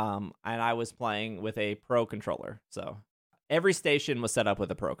 And I was playing with a pro controller. So every station was set up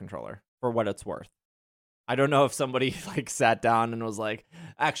with a pro controller for what it's worth. I don't know if somebody like sat down and was like,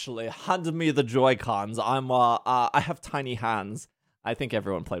 actually, hand me the Joy-Cons. I have tiny hands. I think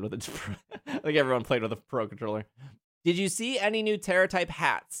everyone played with it. I think everyone played with a pro controller. Did you see any new Terra type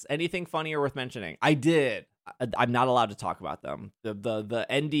hats? Anything funny or worth mentioning? I did. I'm not allowed to talk about them. The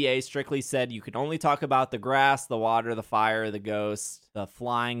NDA strictly said you can only talk about the grass, the water, the fire, the ghost, the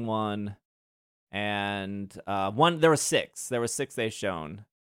flying one, and one. There were six. There were six they shown.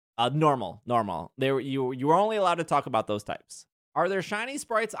 Normal. You were only allowed to talk about those types. Are there shiny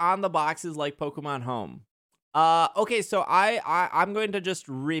sprites on the boxes like Pokemon Home? Okay, so I'm going to just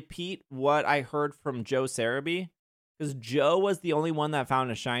repeat what I heard from Joe Sarabi, because Joe was the only one that found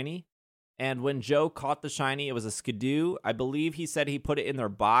a shiny. And when Joe caught the shiny, it was a Skidoo. I believe he said he put it in their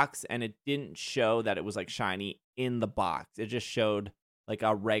box, and it didn't show that it was like shiny in the box. It just showed like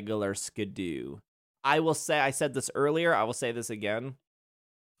a regular Skidoo. I will say, I said this earlier, I will say this again.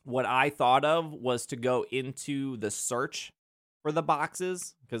 What I thought of was to go into the search for the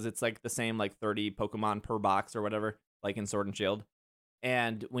boxes, because it's like the same like 30 Pokemon per box or whatever, like in Sword and Shield.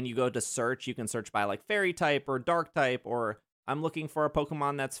 And when you go to search, you can search by like fairy type or dark type, or I'm looking for a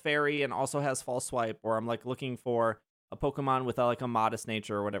Pokemon that's fairy and also has false swipe, or I'm like looking for a Pokemon with like a modest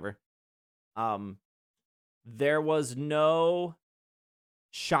nature or whatever. There was no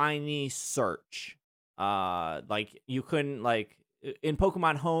shiny search. Like you couldn't like in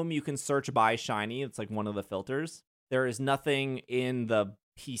Pokemon Home, you can search by shiny. It's like one of the filters. There is nothing in the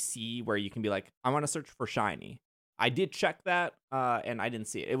PC where you can be like, I want to search for shiny. I did check that, and I didn't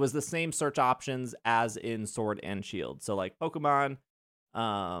see it. It was the same search options as in Sword and Shield. So like Pokemon,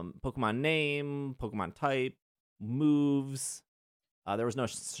 Pokemon name, Pokemon type, moves. There was no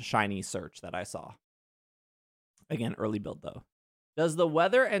shiny search that I saw. Again, early build though. Does the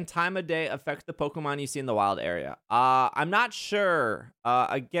weather and time of day affect the Pokemon you see in the wild area? I'm not sure.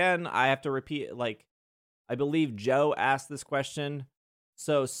 Again, I have to repeat, like, I believe Joe asked this question.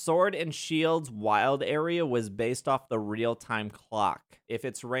 So Sword and Shield's wild area was based off the real-time clock. If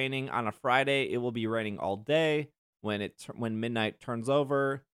it's raining on a Friday, it will be raining all day. When midnight turns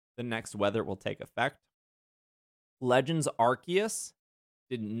over, the next weather will take effect. Legends Arceus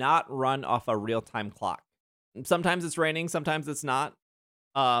did not run off a real-time clock. Sometimes it's raining, sometimes it's not.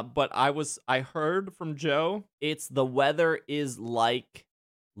 But I heard from Joe, it's the weather is like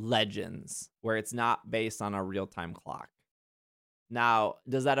Legends, where it's not based on a real-time clock. Now,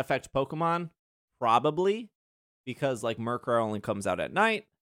 does that affect Pokemon? Probably, because like Murkrow only comes out at night.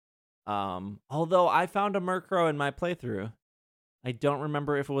 Although I found a Murkrow in my playthrough. I don't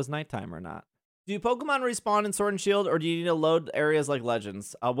remember if it was nighttime or not. Do Pokemon respawn in Sword and Shield, or do you need to load areas like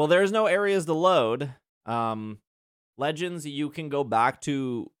Legends? Well, there's no areas to load. Legends, you can go back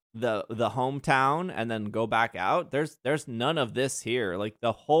to the hometown and then go back out. There's none of this here. Like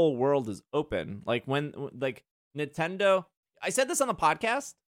the whole world is open. Like when like Nintendo, I said this on the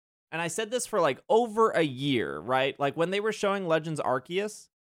podcast, and I said this for like over a year, right? Like when they were showing Legends Arceus,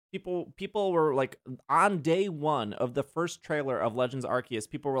 people were like, on day one of the first trailer of Legends Arceus,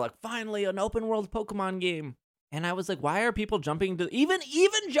 people were like, finally an open world Pokemon game. And I was like, why are people jumping to even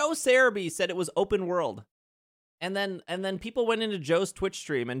Joe Sarabi said it was open world. And then people went into Joe's Twitch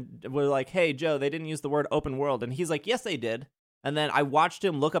stream and were like, hey Joe, they didn't use the word open world. And he's like, yes they did. And then I watched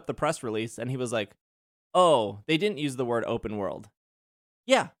him look up the press release, and he was like, oh, they didn't use the word open world.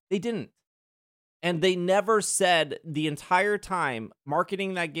 Yeah, they didn't. And they never said the entire time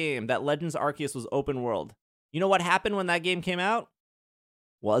marketing that game that Legends Arceus was open world. You know what happened when that game came out?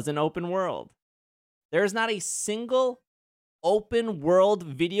 Was an open world. There's not a single open world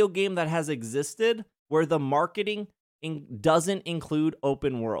video game that has existed where the marketing doesn't include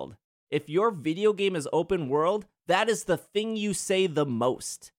open world. If your video game is open world, that is the thing you say the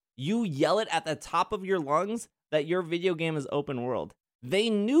most. You yell it at the top of your lungs that your video game is open world. They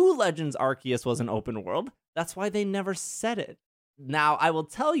knew Legends Arceus was an open world. That's why they never said it. Now, I will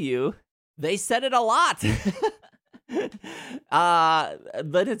tell you, they said it a lot. The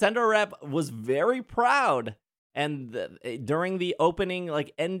Nintendo rep was very proud. And during the opening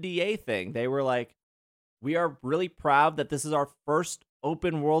like NDA thing, they were like, we are really proud that this is our first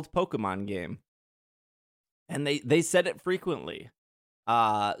open world Pokemon game. And they said it frequently.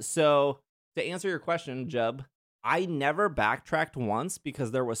 So to answer your question, Jub, I never backtracked once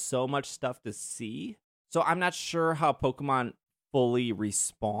because there was so much stuff to see. So I'm not sure how Pokemon fully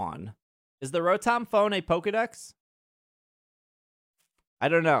respawn. Is the Rotom phone a Pokedex? I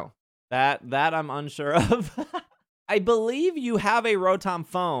don't know. That I'm unsure of. I believe you have a Rotom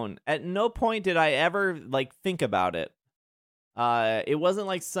phone. At no point did I ever like think about it. It wasn't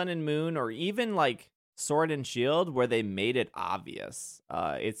like Sun and Moon or even like Sword and Shield where they made it obvious.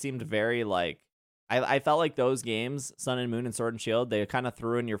 It seemed very like I felt like those games, Sun and Moon and Sword and Shield, they kind of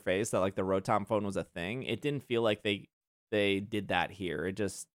threw in your face that like the Rotom phone was a thing. It didn't feel like they did that here. It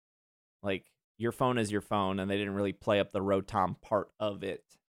just like your phone is your phone, and they didn't really play up the Rotom part of it.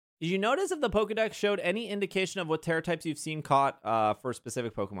 Did you notice if the Pokedex showed any indication of what Terra types you've seen caught for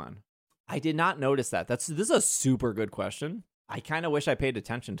specific Pokemon? I did not notice that. This is a super good question. I kind of wish I paid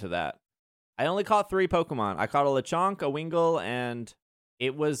attention to that. I only caught 3 Pokemon. I caught a Lechonk, a Wingull, and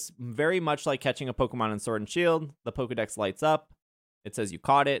it was very much like catching a Pokemon in Sword and Shield. The Pokedex lights up. It says you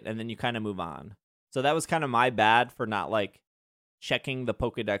caught it, and then you kind of move on. So that was kind of my bad for not like checking the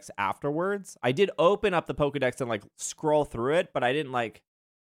Pokedex afterwards. I did open up the Pokedex and like scroll through it, but I didn't like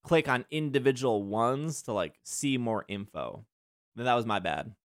click on individual ones to like see more info. Then that was my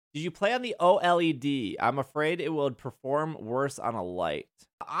bad. Did you play on the OLED? I'm afraid it will perform worse on a light.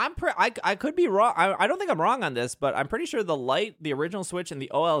 I could be wrong. I don't think I'm wrong on this, but I'm pretty sure the light, the original Switch, and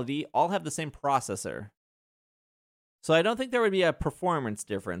the OLED all have the same processor. So I don't think there would be a performance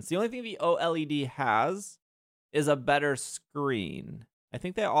difference. The only thing the OLED has is a better screen. I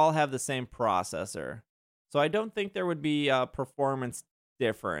think they all have the same processor. So I don't think there would be a performance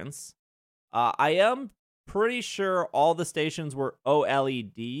difference. I am pretty sure all the stations were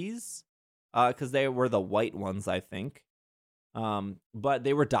OLEDs because they were the white ones, I think. But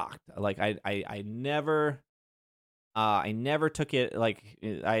they were docked. Like I never took it. Like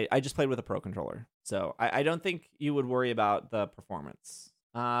I just played with a Pro controller, so I don't think you would worry about the performance.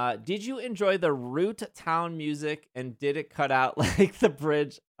 Did you enjoy the Root Town music, and did it cut out like the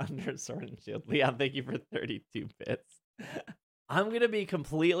bridge under Sword and Shield? Leon, thank you for 32 bits. I'm going to be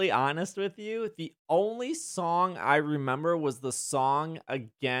completely honest with you. The only song I remember was the song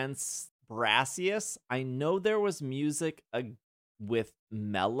against Brassius. I know there was music with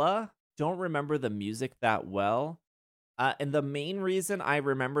Mela. Don't remember the music that well. And the main reason I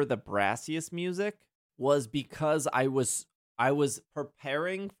remember the Brassius music was because I was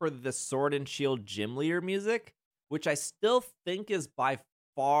preparing for the Sword and Shield Gym Leader music, which I still think is by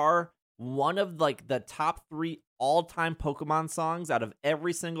far one of like the top 3 all-time Pokemon songs out of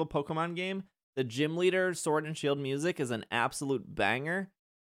every single Pokemon game. The Gym Leader Sword and Shield music is an absolute banger,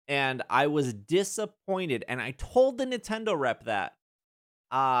 and I was disappointed, and I told the Nintendo rep that.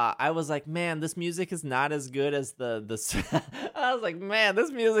 I was like, man, this music is not as good as the I was like, man,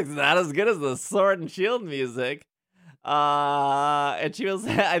 this music's not as good as the Sword and Shield music. And she was,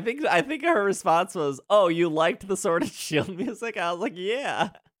 I think her response was, oh, you liked the Sword and Shield music? I was like, yeah.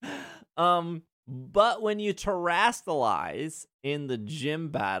 But when you terrestrialize in the gym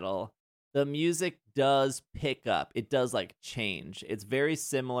battle, the music does pick up. It does like change. It's very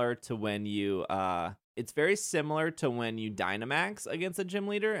similar to when you Dynamax against a gym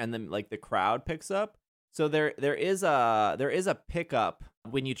leader, and then like the crowd picks up. So there is a pickup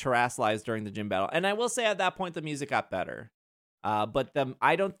when you terrestrialize during the gym battle. And I will say at that point the music got better. But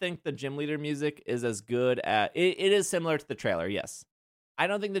I don't think the gym leader music is as good at it is similar to the trailer, yes. I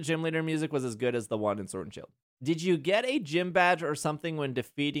don't think the gym leader music was as good as the one in Sword and Shield. Did you get a gym badge or something when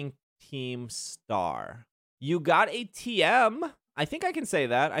defeating Team Star? You got a TM. I think I can say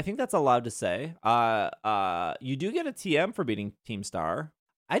that. I think that's allowed to say. You do get a TM for beating Team Star.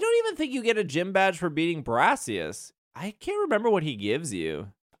 I don't even think you get a gym badge for beating Brassius. I can't remember what he gives you.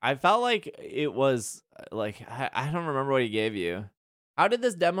 I felt like it was like I don't remember what he gave you. How did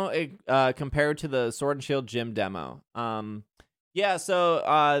this demo compare to the Sword and Shield gym demo? Yeah,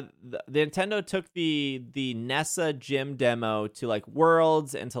 so the Nintendo took the Nessa gym demo to like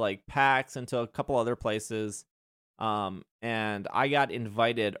Worlds and to like PAX and to a couple other places. And I got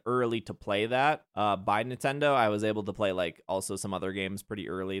invited early to play that by Nintendo. I was able to play like also some other games pretty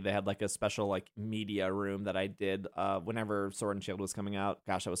early. They had like a special like media room that I did whenever Sword and Shield was coming out.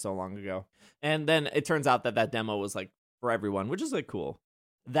 Gosh, that was so long ago. And then it turns out that demo was like for everyone, which is like cool.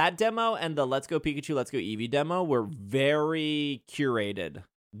 That demo and the Let's Go Pikachu, Let's Go Eevee demo were very curated.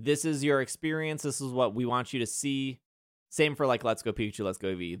 This is your experience. This is what we want you to see. Same for like Let's Go Pikachu, Let's Go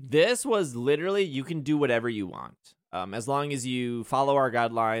Eevee. This was literally, you can do whatever you want. As long as you follow our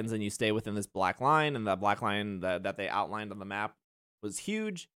guidelines and you stay within this black line, and that black line that they outlined on the map was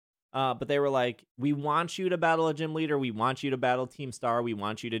huge. But they were like, we want you to battle a gym leader. We want you to battle Team Star. We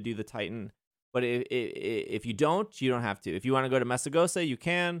want you to do the Titan. But if you don't have to. If you want to go to Mesagosa, you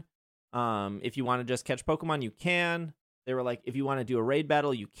can. If you want to just catch Pokemon, you can. They were like, if you want to do a raid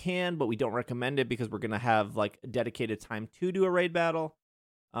battle, you can, but we don't recommend it because we're going to have like dedicated time to do a raid battle.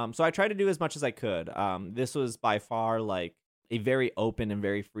 So I tried to do as much as I could. This was by far like, a very open and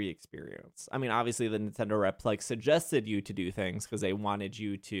very free experience. I mean, obviously the Nintendo rep like suggested you to do things because they wanted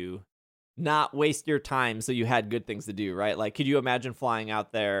you to not waste your time so you had good things to do, right? Like, could you imagine flying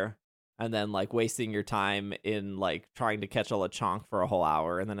out there and then like wasting your time in like trying to catch a Lechonk for a whole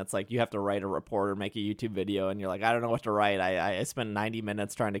hour, and then it's like you have to write a report or make a YouTube video, and you're like, I don't know what to write. I spent 90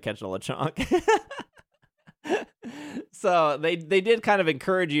 minutes trying to catch a Lechonk. So they did kind of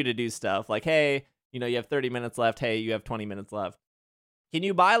encourage you to do stuff like, hey, you have 30 minutes left. Hey, you have 20 minutes left. Can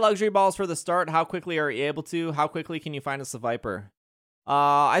you buy luxury balls for the start? How quickly are you able to? How quickly can you find a Seviper?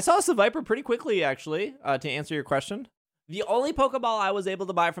 I saw a Seviper pretty quickly, actually, to answer your question. The only Pokeball I was able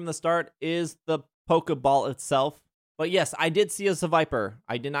to buy from the start is the Pokeball itself. But yes, I did see a Seviper.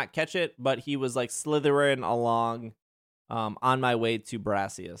 I did not catch it, but he was like slithering along on my way to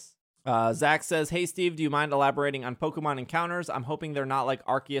Brassius. Zach says, hey, Steve, do you mind elaborating on Pokemon encounters? I'm hoping they're not like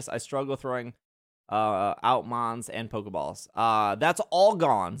Arceus. I struggle throwing out Mons and Pokeballs. That's all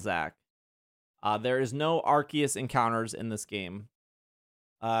gone, Zach. There is no Arceus encounters in this game.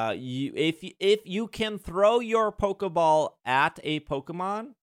 If you can throw your Pokeball at a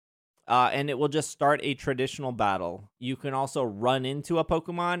Pokemon, and it will just start a traditional battle. You can also run into a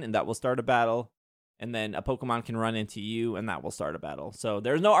Pokemon, and that will start a battle. And then a Pokemon can run into you, and that will start a battle. So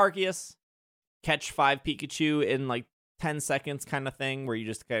there's no Arceus. Catch 5 Pikachu in like 10 seconds kind of thing, where you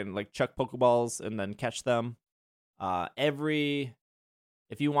just kind of like chuck Pokeballs and then catch them. If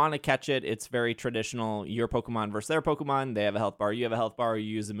you want to catch it, it's very traditional. Your Pokemon versus their Pokemon. They have a health bar. You have a health bar. You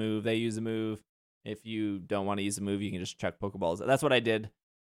use a move. They use a move. If you don't want to use a move, you can just chuck Pokeballs. That's what I did.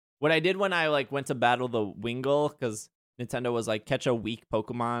 What I did when I like went to battle the Wingull, because Nintendo was like, catch a weak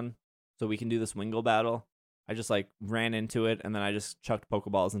Pokemon so we can do this Wingull battle. I just like ran into it, and then I just chucked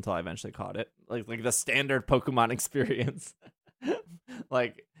Pokeballs until I eventually caught it. Like the standard Pokemon experience.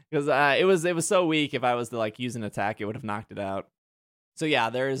 Like, because it was so weak. If I was to like use an attack, it would have knocked it out. So yeah,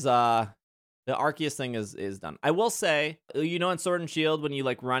 there's the Arceus thing is done. I will say, in Sword and Shield, when you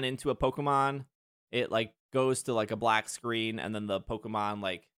like run into a Pokemon, it like goes to like a black screen, and then the Pokemon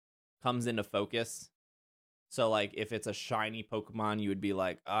like comes into focus. So like if it's a shiny Pokemon, you would be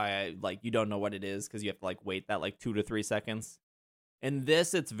like, you don't know what it is because you have to like wait that like 2 to 3 seconds. In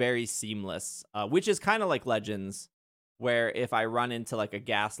this, it's very seamless, which is kind of like Legends, where if I run into like a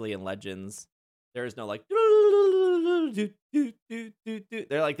Ghastly in Legends, there's no like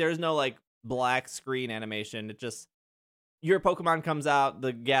there's no like black screen animation. It just, your Pokemon comes out,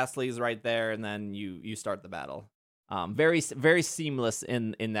 the Ghastly's right there, and then you start the battle. Very very seamless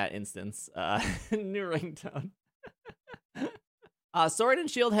in that instance. New ringtone. Sword and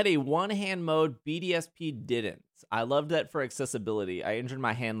Shield had a one-hand mode. BDSP didn't. I loved that for accessibility. I injured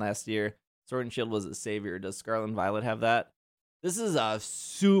my hand last year. Sword and Shield was a savior. Does Scarlet and Violet have that? This is a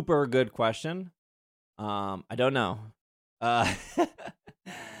super good question. I don't know. I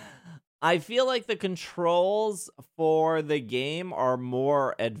feel like the controls for the game are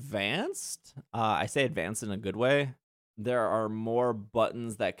more advanced. I say advanced in a good way. There are more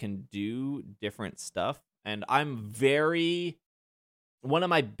buttons that can do different stuff. And one of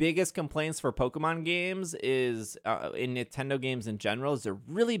my biggest complaints for Pokemon games is, in Nintendo games in general, is they're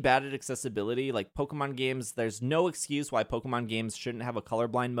really bad at accessibility. Like Pokemon games, there's no excuse why Pokemon games shouldn't have a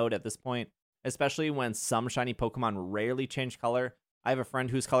colorblind mode at this point, especially when some shiny Pokemon rarely change color. I have a friend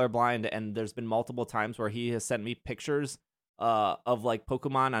who's colorblind, and there's been multiple times where he has sent me pictures of like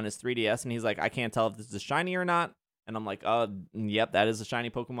Pokemon on his 3DS, and he's like, I can't tell if this is shiny or not. And I'm like, yep, that is a shiny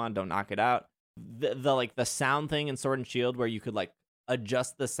Pokemon. Don't knock it out. The sound thing in Sword and Shield, where you could like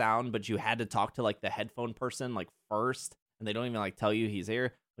adjust the sound, but you had to talk to like the headphone person like first, and they don't even like tell you he's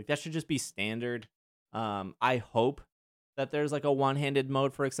here. Like that should just be standard. I hope that there's like a one-handed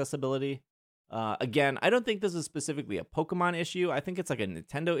mode for accessibility. Again, I don't think this is specifically a Pokemon issue. I think it's like a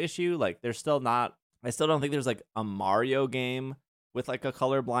Nintendo issue. Like I still don't think there's like a Mario game with like a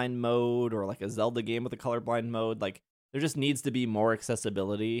colorblind mode, or like a Zelda game with a colorblind mode. Like there just needs to be more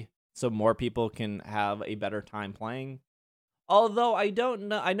accessibility so more people can have a better time playing. Although I don't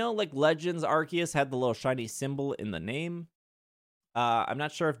know, I know like Legends Arceus had the little shiny symbol in the name. I'm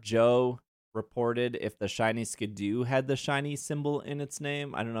not sure if Joe reported if the shiny Skidoo had the shiny symbol in its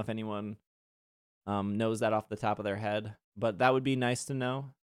name. I don't know if anyone knows that off the top of their head, but that would be nice to know.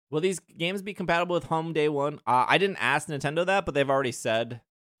 Will these games be compatible with home day one? I didn't ask Nintendo that, but they've already said.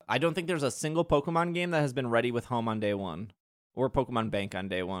 I don't think there's a single Pokemon game that has been ready with home on day one, or Pokemon Bank on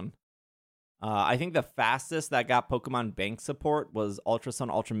day one. I think the fastest that got Pokemon Bank support was Ultra Sun,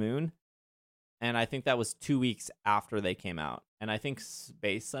 Ultra Moon, and I think that was 2 weeks after they came out. And I think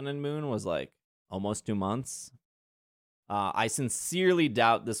Space Sun and Moon was like almost 2 months. I sincerely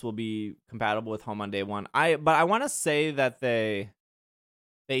doubt this will be compatible with home on day one. But I want to say that they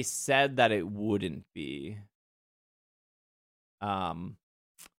said that it wouldn't be.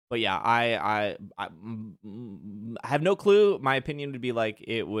 But yeah, I have no clue. My opinion would be like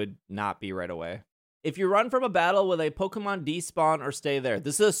it would not be right away. If you run from a battle, will a Pokemon despawn or stay there?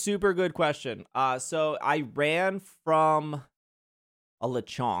 This is a super good question. So I ran from a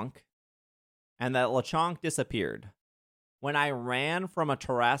Lechonk, and that Lechonk disappeared. When I ran from a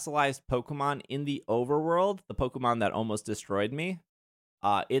terrestrialized Pokemon in the overworld, the Pokemon that almost destroyed me,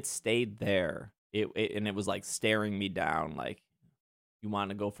 it stayed there. It was like staring me down, like, you want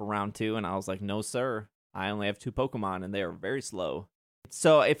to go for round 2? And I was like, no, sir. I only have 2 Pokemon, and they are very slow.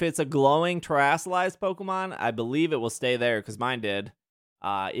 So if it's a glowing terrestrialized Pokemon, I believe it will stay there, because mine did.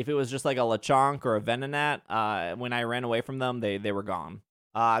 If it was just like a Lechonk or a Venonat, when I ran away from them, they were gone.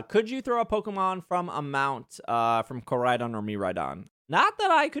 Could you throw a Pokemon from a mount from Koraidon or Miraidon? Not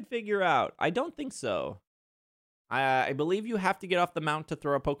that I could figure out. I don't think so. I believe you have to get off the mount to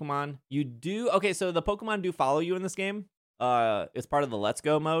throw a Pokemon. You do. Okay, so the Pokemon do follow you in this game. It's part of the Let's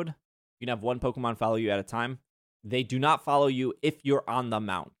Go mode. You can have one Pokemon follow you at a time. They do not follow you if you're on the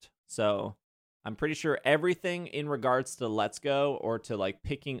mount. So I'm pretty sure everything in regards to Let's Go or to like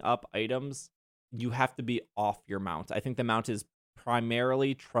picking up items, you have to be off your mount. I think the mount is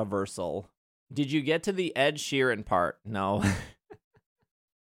primarily traversal. Did you get to the Ed Sheeran part? No.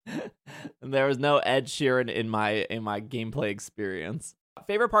 There was no Ed Sheeran in my gameplay experience.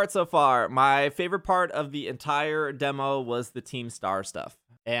 Favorite part so far? My favorite part of the entire demo was the Team Star stuff.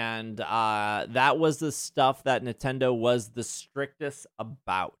 And that was the stuff that Nintendo was the strictest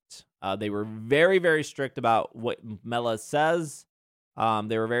about. They were very, very strict about what Mela says.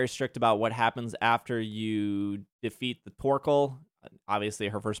 They were very strict about what happens after you defeat the Torkoal. Obviously,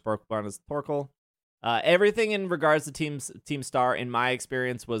 her first Pokemon is Torkoal. Everything in regards to Team Star, in my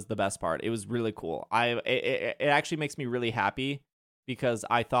experience, was the best part. It was really cool. It actually makes me really happy, because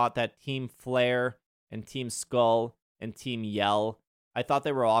I thought that Team Flare and Team Skull and Team Yell, I thought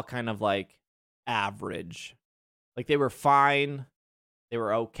they were all kind of like average. Like they were fine. They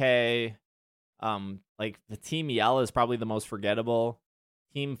were okay. Like the Team Yell is probably the most forgettable.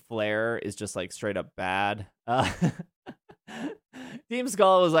 Team Flare is just like straight up bad. Team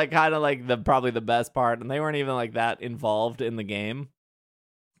Skull was like kind of like probably the best part, and they weren't even like that involved in the game.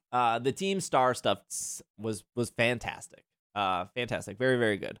 The Team Star stuff was fantastic. Fantastic. Very,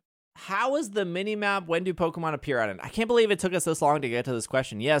 very good. How is the minimap? When do Pokemon appear on it? I can't believe it took us this long to get to this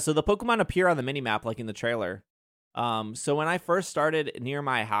question. Yeah, so the Pokemon appear on the minimap like in the trailer. So when I first started near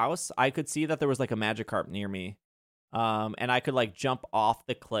my house, I could see that there was like a Magikarp near me. And I could like jump off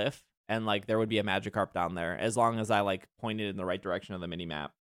the cliff and like there would be a Magikarp down there as long as I like pointed in the right direction of the minimap.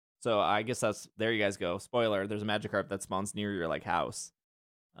 So I guess there you guys go. Spoiler, there's a Magikarp that spawns near your like house.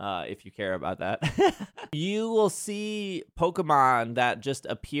 If you care about that. You will see Pokemon that just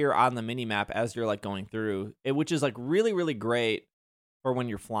appear on the minimap as you're like going through it, which is like really, really great for when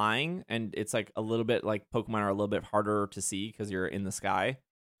you're flying, and it's like a little bit like Pokemon are a little bit harder to see because you're in the sky.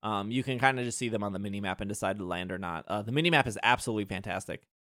 You can kind of just see them on the minimap and decide to land or not. The minimap is absolutely fantastic.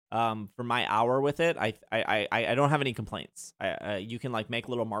 For my hour with it, I don't have any complaints. You can like make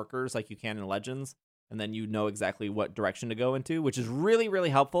little markers like you can in Legends, and then you know exactly what direction to go into, which is really, really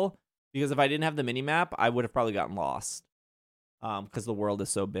helpful, because if I didn't have the minimap, I would have probably gotten lost, because the world is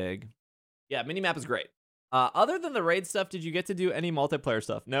so big. Yeah, minimap is great. Other than the raid stuff, did you get to do any multiplayer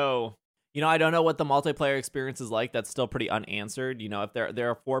stuff? No. I don't know what the multiplayer experience is like. That's still pretty unanswered. If there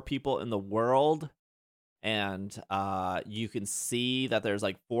are 4 people in the world, and you can see that there's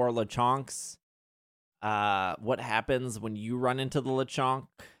like 4 Lechonks, what happens when you run into the Lechonk?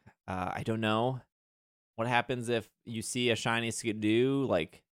 I don't know. What happens if you see a shiny Skidoo?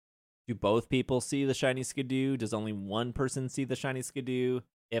 Like, do both people see the shiny Skidoo? Does only one person see the shiny Skidoo?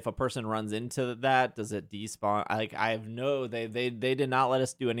 If a person runs into that, does it despawn? They did not let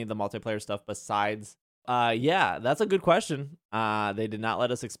us do any of the multiplayer stuff besides. Yeah, that's a good question. They did not let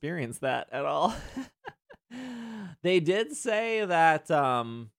us experience that at all. They did say that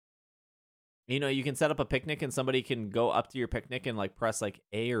you can set up a picnic and somebody can go up to your picnic and like press like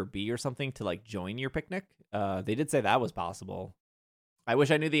A or B or something to like join your picnic. They did say that was possible. I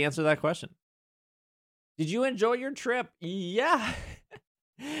wish I knew the answer to that question. Did you enjoy your trip? Yeah.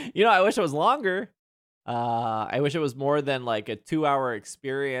 I wish it was longer. I wish it was more than like a 2-hour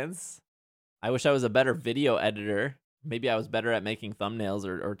experience. I wish I was a better video editor. Maybe I was better at making thumbnails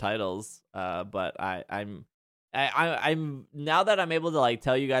or titles. But I'm I'm now that I'm able to like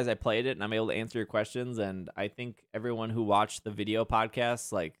tell you guys I played it and I'm able to answer your questions, and I think everyone who watched the video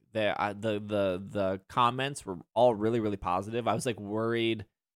podcast, like the comments were all really, really positive. I was like worried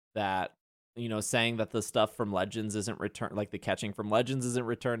that, saying that the stuff from Legends isn't like the catching from Legends isn't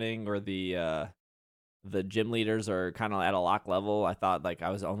returning, or the gym leaders are kind of at a lock level. I thought like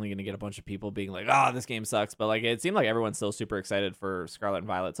I was only going to get a bunch of people being like, "Oh, this game sucks," but like it seemed like everyone's still super excited for Scarlet and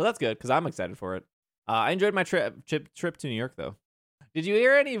Violet, so that's good because I'm excited for it. I enjoyed my trip to New York, though. Did you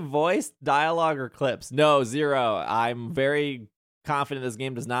hear any voice, dialogue, or clips? No, zero. I'm very confident this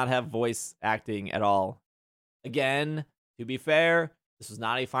game does not have voice acting at all. Again, to be fair, this was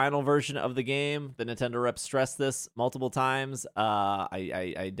not a final version of the game. The Nintendo rep stressed this multiple times.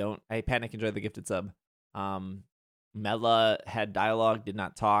 I panic enjoy the gifted sub. Mela had dialogue, did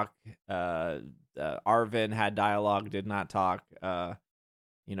not talk. Arvin had dialogue, did not talk.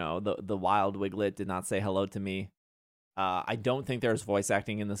 The wild Wiglet did not say hello to me. I don't think there's voice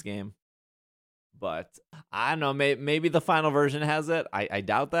acting in this game, but I don't know. Maybe the final version has it. I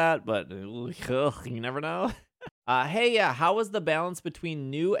doubt that, but you never know. Hey, yeah, how was the balance between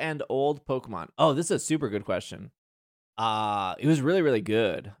new and old Pokemon? Oh, this is a super good question. It was really, really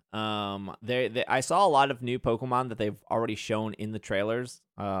good. I saw a lot of new Pokemon that they've already shown in the trailers.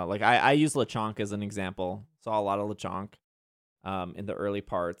 Like I use Lechonk as an example. Saw a lot of Lechonk. In the early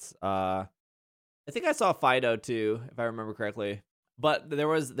parts. I think I saw Fido too, if I remember correctly. But there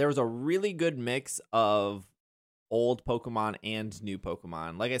was a really good mix of old Pokemon and new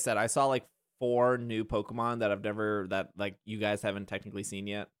Pokemon. Like I said, I saw like 4 new Pokemon that like you guys haven't technically seen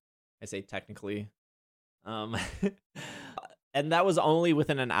yet. I say technically. And that was only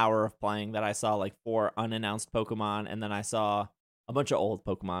within an hour of playing that I saw like 4 unannounced Pokemon, and then I saw a bunch of old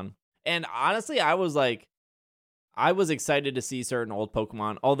Pokemon. And honestly, I was excited to see certain old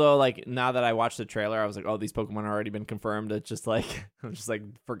Pokemon. Although, like, now that I watched the trailer, I was like, oh, these Pokemon have already been confirmed. It's just like, I just like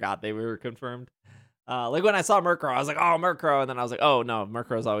forgot they were confirmed. Like when I saw Murkrow, I was like, oh, Murkrow. And then I was like, oh, no,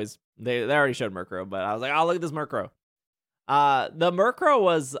 Murkrow's always, they already showed Murkrow. But I was like, oh, look at this Murkrow. The Murkrow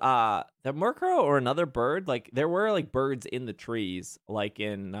was, the Murkrow or another bird. Like, there were, like, birds in the trees, like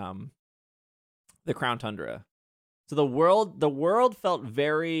in the Crown Tundra. So the world felt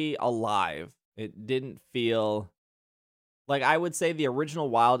very alive. It didn't feel... Like, I would say the original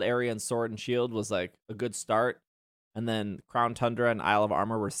wild area in Sword and Shield was, like, a good start. And then Crown Tundra and Isle of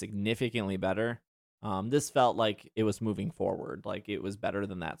Armor were significantly better. This felt like it was moving forward. Like, it was better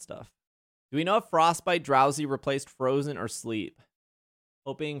than that stuff. Do we know if Frostbite, Drowsy replaced Frozen or Sleep?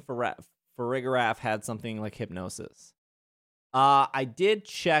 Hoping Farigiraf had something like Hypnosis. I did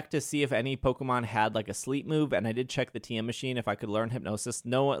check to see if any Pokemon had, like, a sleep move. And I did check the TM machine if I could learn Hypnosis.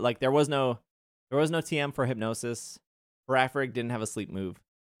 No, like, there was no TM for Hypnosis. Farafrig didn't have a sleep move.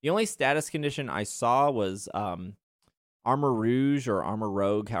 The only status condition I saw was Armor Rouge or Armor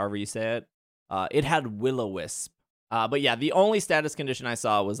Rogue, however you say it. It had Will-O-Wisp. But yeah, the only status condition I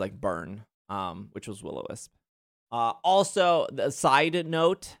saw was like Burn, which was Will-O-Wisp. Also, the side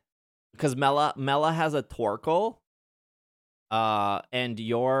note, because Mela has a Torkoal. And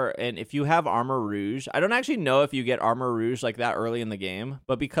if you have Armor Rouge, I don't actually know if you get Armor Rouge like that early in the game,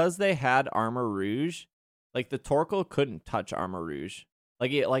 but because they had Armor Rouge, like, the Torkoal couldn't touch Armor Rouge.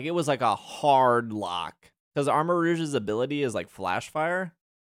 Like, it was like a hard lock. Because Armor Rouge's ability is, like, Flash Fire.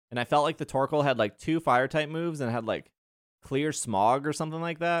 And I felt like the Torkoal had, like, 2 Fire-type moves and had, like, Clear Smog or something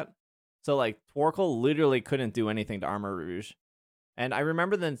like that. So, like, Torkoal literally couldn't do anything to Armor Rouge. And I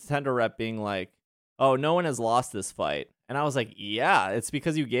remember the Nintendo rep being like, oh, no one has lost this fight. And I was like, yeah, it's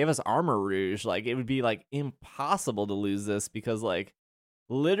because you gave us Armor Rouge. Like, it would be, like, impossible to lose this because, like,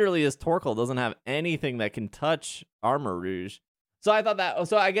 literally, this Torkoal doesn't have anything that can touch Armor Rouge. So I thought that.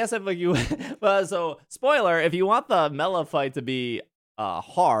 So I guess if like you, so spoiler, if you want the Mela fight to be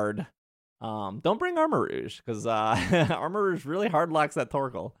hard, don't bring Armor Rouge because Armor Rouge really hard locks that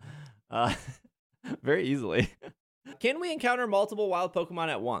Torkoal, very easily. Can we encounter multiple wild Pokemon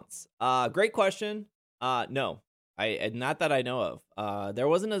at once? Great question. No, not that I know of. There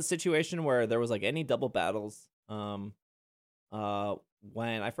wasn't a situation where there was like any double battles.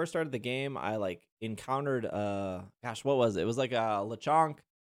 When I first started the game, I like encountered what was it? It was like a Lechonk,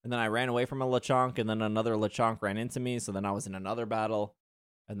 and then I ran away from a Lechonk, and then another Lechonk ran into me, so then I was in another battle,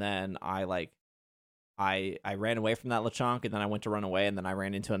 and then I ran away from that Lechonk, and then I went to run away, and then I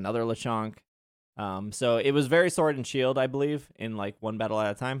ran into another Lechonk. So it was very Sword and Shield, I believe, in like one battle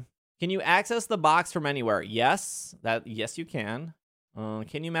at a time. Can you access the box from anywhere? Yes, you can.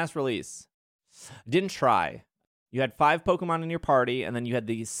 Can you mass release? Didn't try. You had 5 Pokemon in your party, and then you had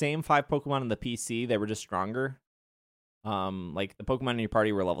the same 5 Pokemon in the PC. They were just stronger. Like, the Pokemon in your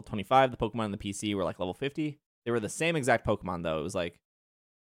party were level 25. The Pokemon in the PC were, like, level 50. They were the same exact Pokemon, though. It was like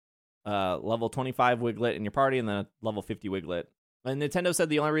level 25 Wiglet in your party and then a level 50 Wiglet. And Nintendo said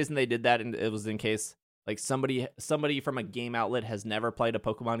the only reason they did that, and it was in case like somebody from a game outlet has never played a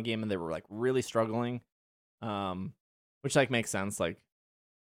Pokemon game and they were like really struggling, which like makes sense. Like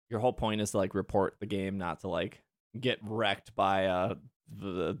your whole point is to like report the game, not to like get wrecked by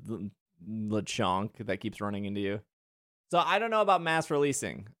the chonk that keeps running into you. So I don't know about mass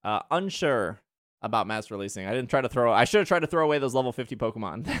releasing. Unsure about mass releasing. I should have tried to throw away those level 50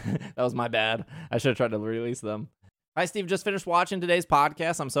 Pokemon. That was my bad. I should have tried to release them. Hi, Steve. Just finished watching today's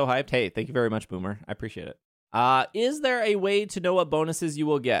podcast. I'm so hyped. Hey, thank you very much, Boomer. I appreciate it. Is there a way to know what bonuses you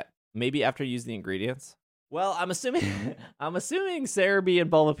will get? Maybe after you use the ingredients? Well, I'm assuming Cerebi and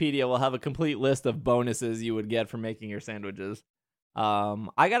Bulbapedia will have a complete list of bonuses you would get from making your sandwiches.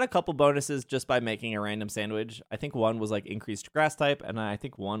 I got a couple bonuses just by making a random sandwich. I think one was like increased grass type, and I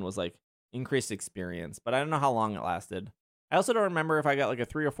think one was like increased experience, but I don't know how long it lasted. I also don't remember if I got like a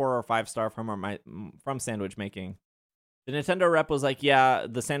 3 or 4 or 5 star from sandwich making. The Nintendo rep was like, yeah,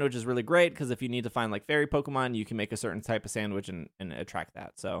 the sandwich is really great because if you need to find like fairy Pokemon, you can make a certain type of sandwich and attract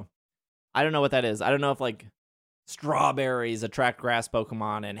that. So I don't know what that is. I don't know if like strawberries attract grass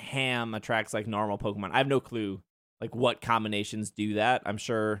Pokemon and ham attracts like normal Pokemon. I have no clue like what combinations do that. I'm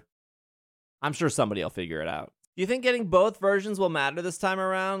sure somebody will figure it out. Do you think getting both versions will matter this time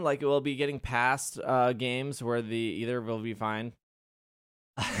around? Like it will be getting past games where either will be fine?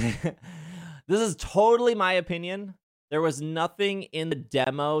 This is totally my opinion. There was nothing in the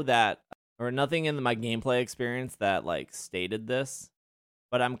demo or nothing in my gameplay experience that like stated this,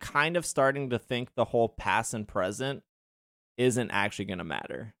 but I'm kind of starting to think the whole past and present isn't actually going to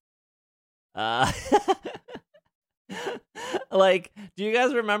matter. Like, do you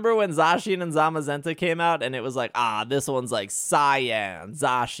guys remember when Zacian and Zamazenta came out and it was like, this one's like Cyan,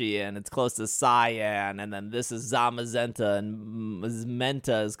 Zacian, it's close to Cyan, and then this is Zamazenta and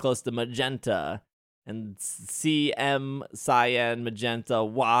Menta is close to Magenta, and CM, Cyan, Magenta,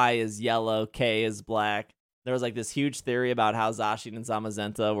 Y is yellow, K is black. There was like this huge theory about how Zacian and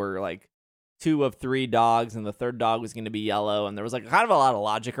Zamazenta were like 2 of 3 dogs, and the third dog was going to be yellow, and there was like kind of a lot of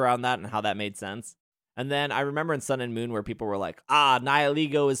logic around that and how that made sense. And then I remember in Sun and Moon where people were like,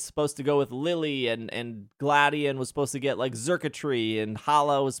 Nihilego is supposed to go with Lily, and Gladion was supposed to get like Xurkitree, and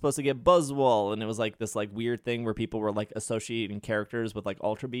Hala was supposed to get Buzzwole, and it was like this like weird thing where people were like associating characters with like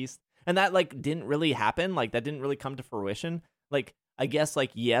Ultra Beast, and that like didn't really happen. Like that didn't really come to fruition. Like I guess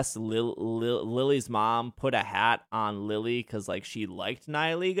like yes, Lily's mom put a hat on Lily because like she liked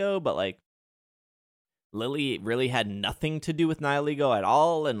Nihilego, but like Lily really had nothing to do with Nihilego at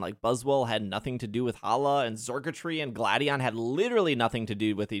all, and like Buzzwole had nothing to do with Hala, and Xurkitree and Gladion had literally nothing to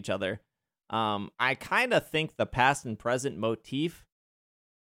do with each other. I kind of think the past and present motif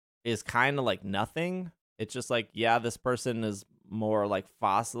is kind of like nothing. It's just like, yeah, this person is more like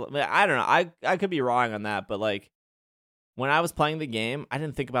fossil. I don't know. I could be wrong on that, but like when I was playing the game, I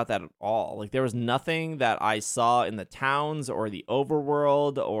didn't think about that at all. Like there was nothing that I saw in the towns or the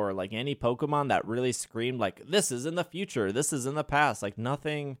overworld or like any Pokemon that really screamed like, this is in the future, this is in the past. Like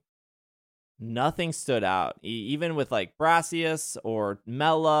nothing stood out. Even with like Brassius or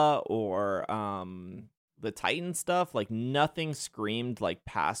Mela or the Titan stuff, like nothing screamed like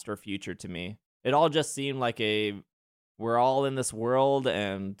past or future to me. It all just seemed like we're all in this world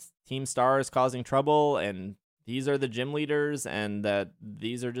and Team Star is causing trouble and these are the gym leaders, and that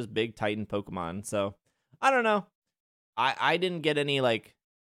these are just big Titan Pokemon. So, I don't know. I didn't get any, like...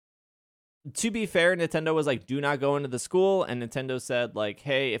 To be fair, Nintendo was like, do not go into the school. And Nintendo said, like,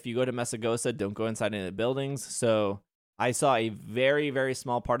 hey, if you go to Mesagosa, don't go inside any of the buildings. So, I saw a very, very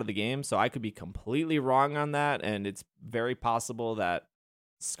small part of the game. So, I could be completely wrong on that. And it's very possible that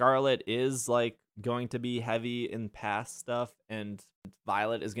Scarlet is, like, going to be heavy in past stuff. And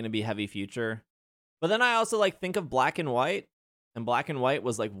Violet is going to be heavy future. But then I also like think of Black and White, and Black and White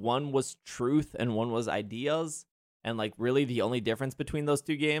was like one was truth and one was ideas, and like really the only difference between those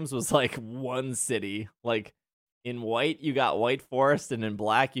two games was like one city. Like in White you got White Forest, and in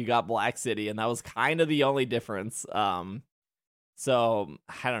Black you got Black City, and that was kind of the only difference. So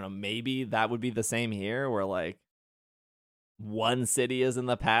I don't know, maybe that would be the same here, where like one city is in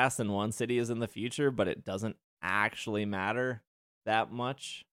the past and one city is in the future, but it doesn't actually matter that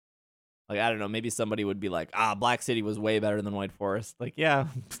much. Like, I don't know, maybe somebody would be like, Black City was way better than White Forest. Like, yeah,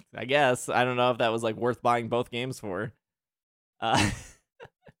 I guess. I don't know if that was, like, worth buying both games for.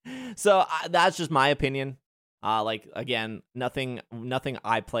 So, that's just my opinion. Like, again, nothing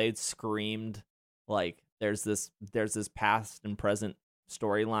I played screamed, like, there's this past and present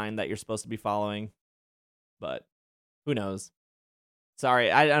storyline that you're supposed to be following. But, who knows?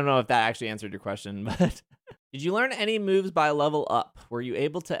 Sorry, I don't know if that actually answered your question, but... Did you learn any moves by level up? Were you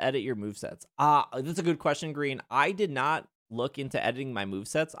able to edit your movesets? That's a good question, Green. I did not look into editing my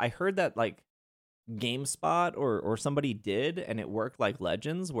movesets. I heard that like GameSpot or somebody did, and it worked like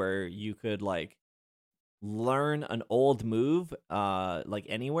Legends, where you could like learn an old move like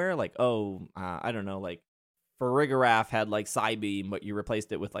anywhere. Like, I don't know, like Farigiraf had like Psybeam, but you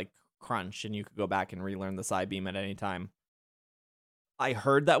replaced it with like Crunch, and you could go back and relearn the Psybeam at any time. I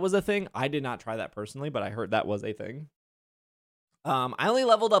heard that was a thing. I did not try that personally, but I heard that was a thing. I only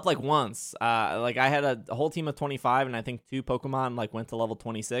leveled up like once. Like I had a whole team of 25, and I think 2 Pokemon like went to level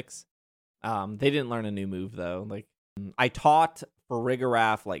 26. They didn't learn a new move though. Like I taught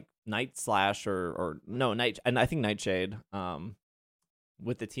Farigiraf like Night Slash or no Night, and I think Nightshade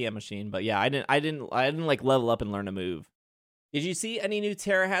with the TM machine. But yeah, I didn't like level up and learn a move. Did you see any new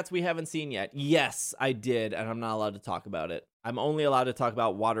Terra hats we haven't seen yet? Yes, I did, and I'm not allowed to talk about it. I'm only allowed to talk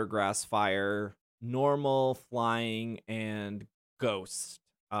about Water, Grass, Fire, Normal, Flying, and Ghost.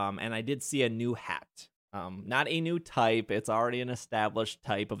 And I did see a new hat. Not a new type. It's already an established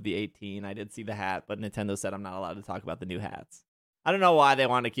type of the 18. I did see the hat, but Nintendo said I'm not allowed to talk about the new hats. I don't know why they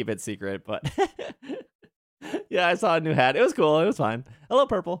want to keep it secret, but yeah, I saw a new hat. It was cool. It was fine. Hello,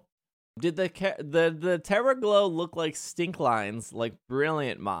 purple. Did the Terra Glow look like stink lines, like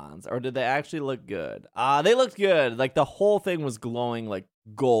Brilliant Mons, or did they actually look good? They looked good. Like the whole thing was glowing like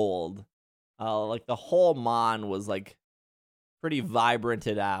gold. Like the whole Mon was like pretty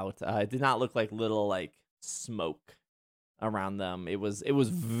vibranted out. It did not look like little like smoke around them. It was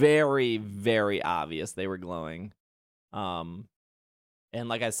very, very obvious they were glowing. And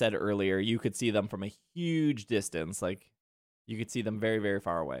like I said earlier, you could see them from a huge distance. Like you could see them very, very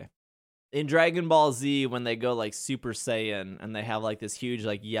far away. In Dragon Ball Z, when they go like Super Saiyan and they have like this huge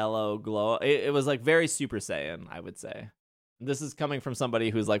like yellow glow, it was like very Super Saiyan, I would say. This is coming from somebody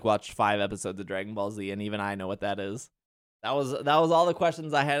who's like watched 5 episodes of Dragon Ball Z, and even I know what that is. That was all the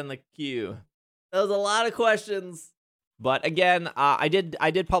questions I had in the queue. That was a lot of questions. But again, I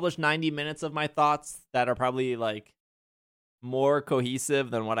did publish 90 minutes of my thoughts that are probably like more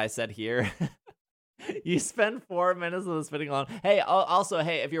cohesive than what I said here. You spend 4 minutes of the spinning along. Hey, also,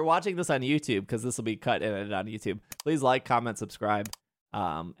 if you're watching this on YouTube, because this will be cut and edited on YouTube, please like, comment, subscribe.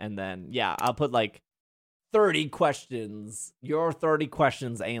 And then, yeah, I'll put like 30 questions, your 30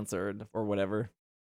 questions answered or whatever.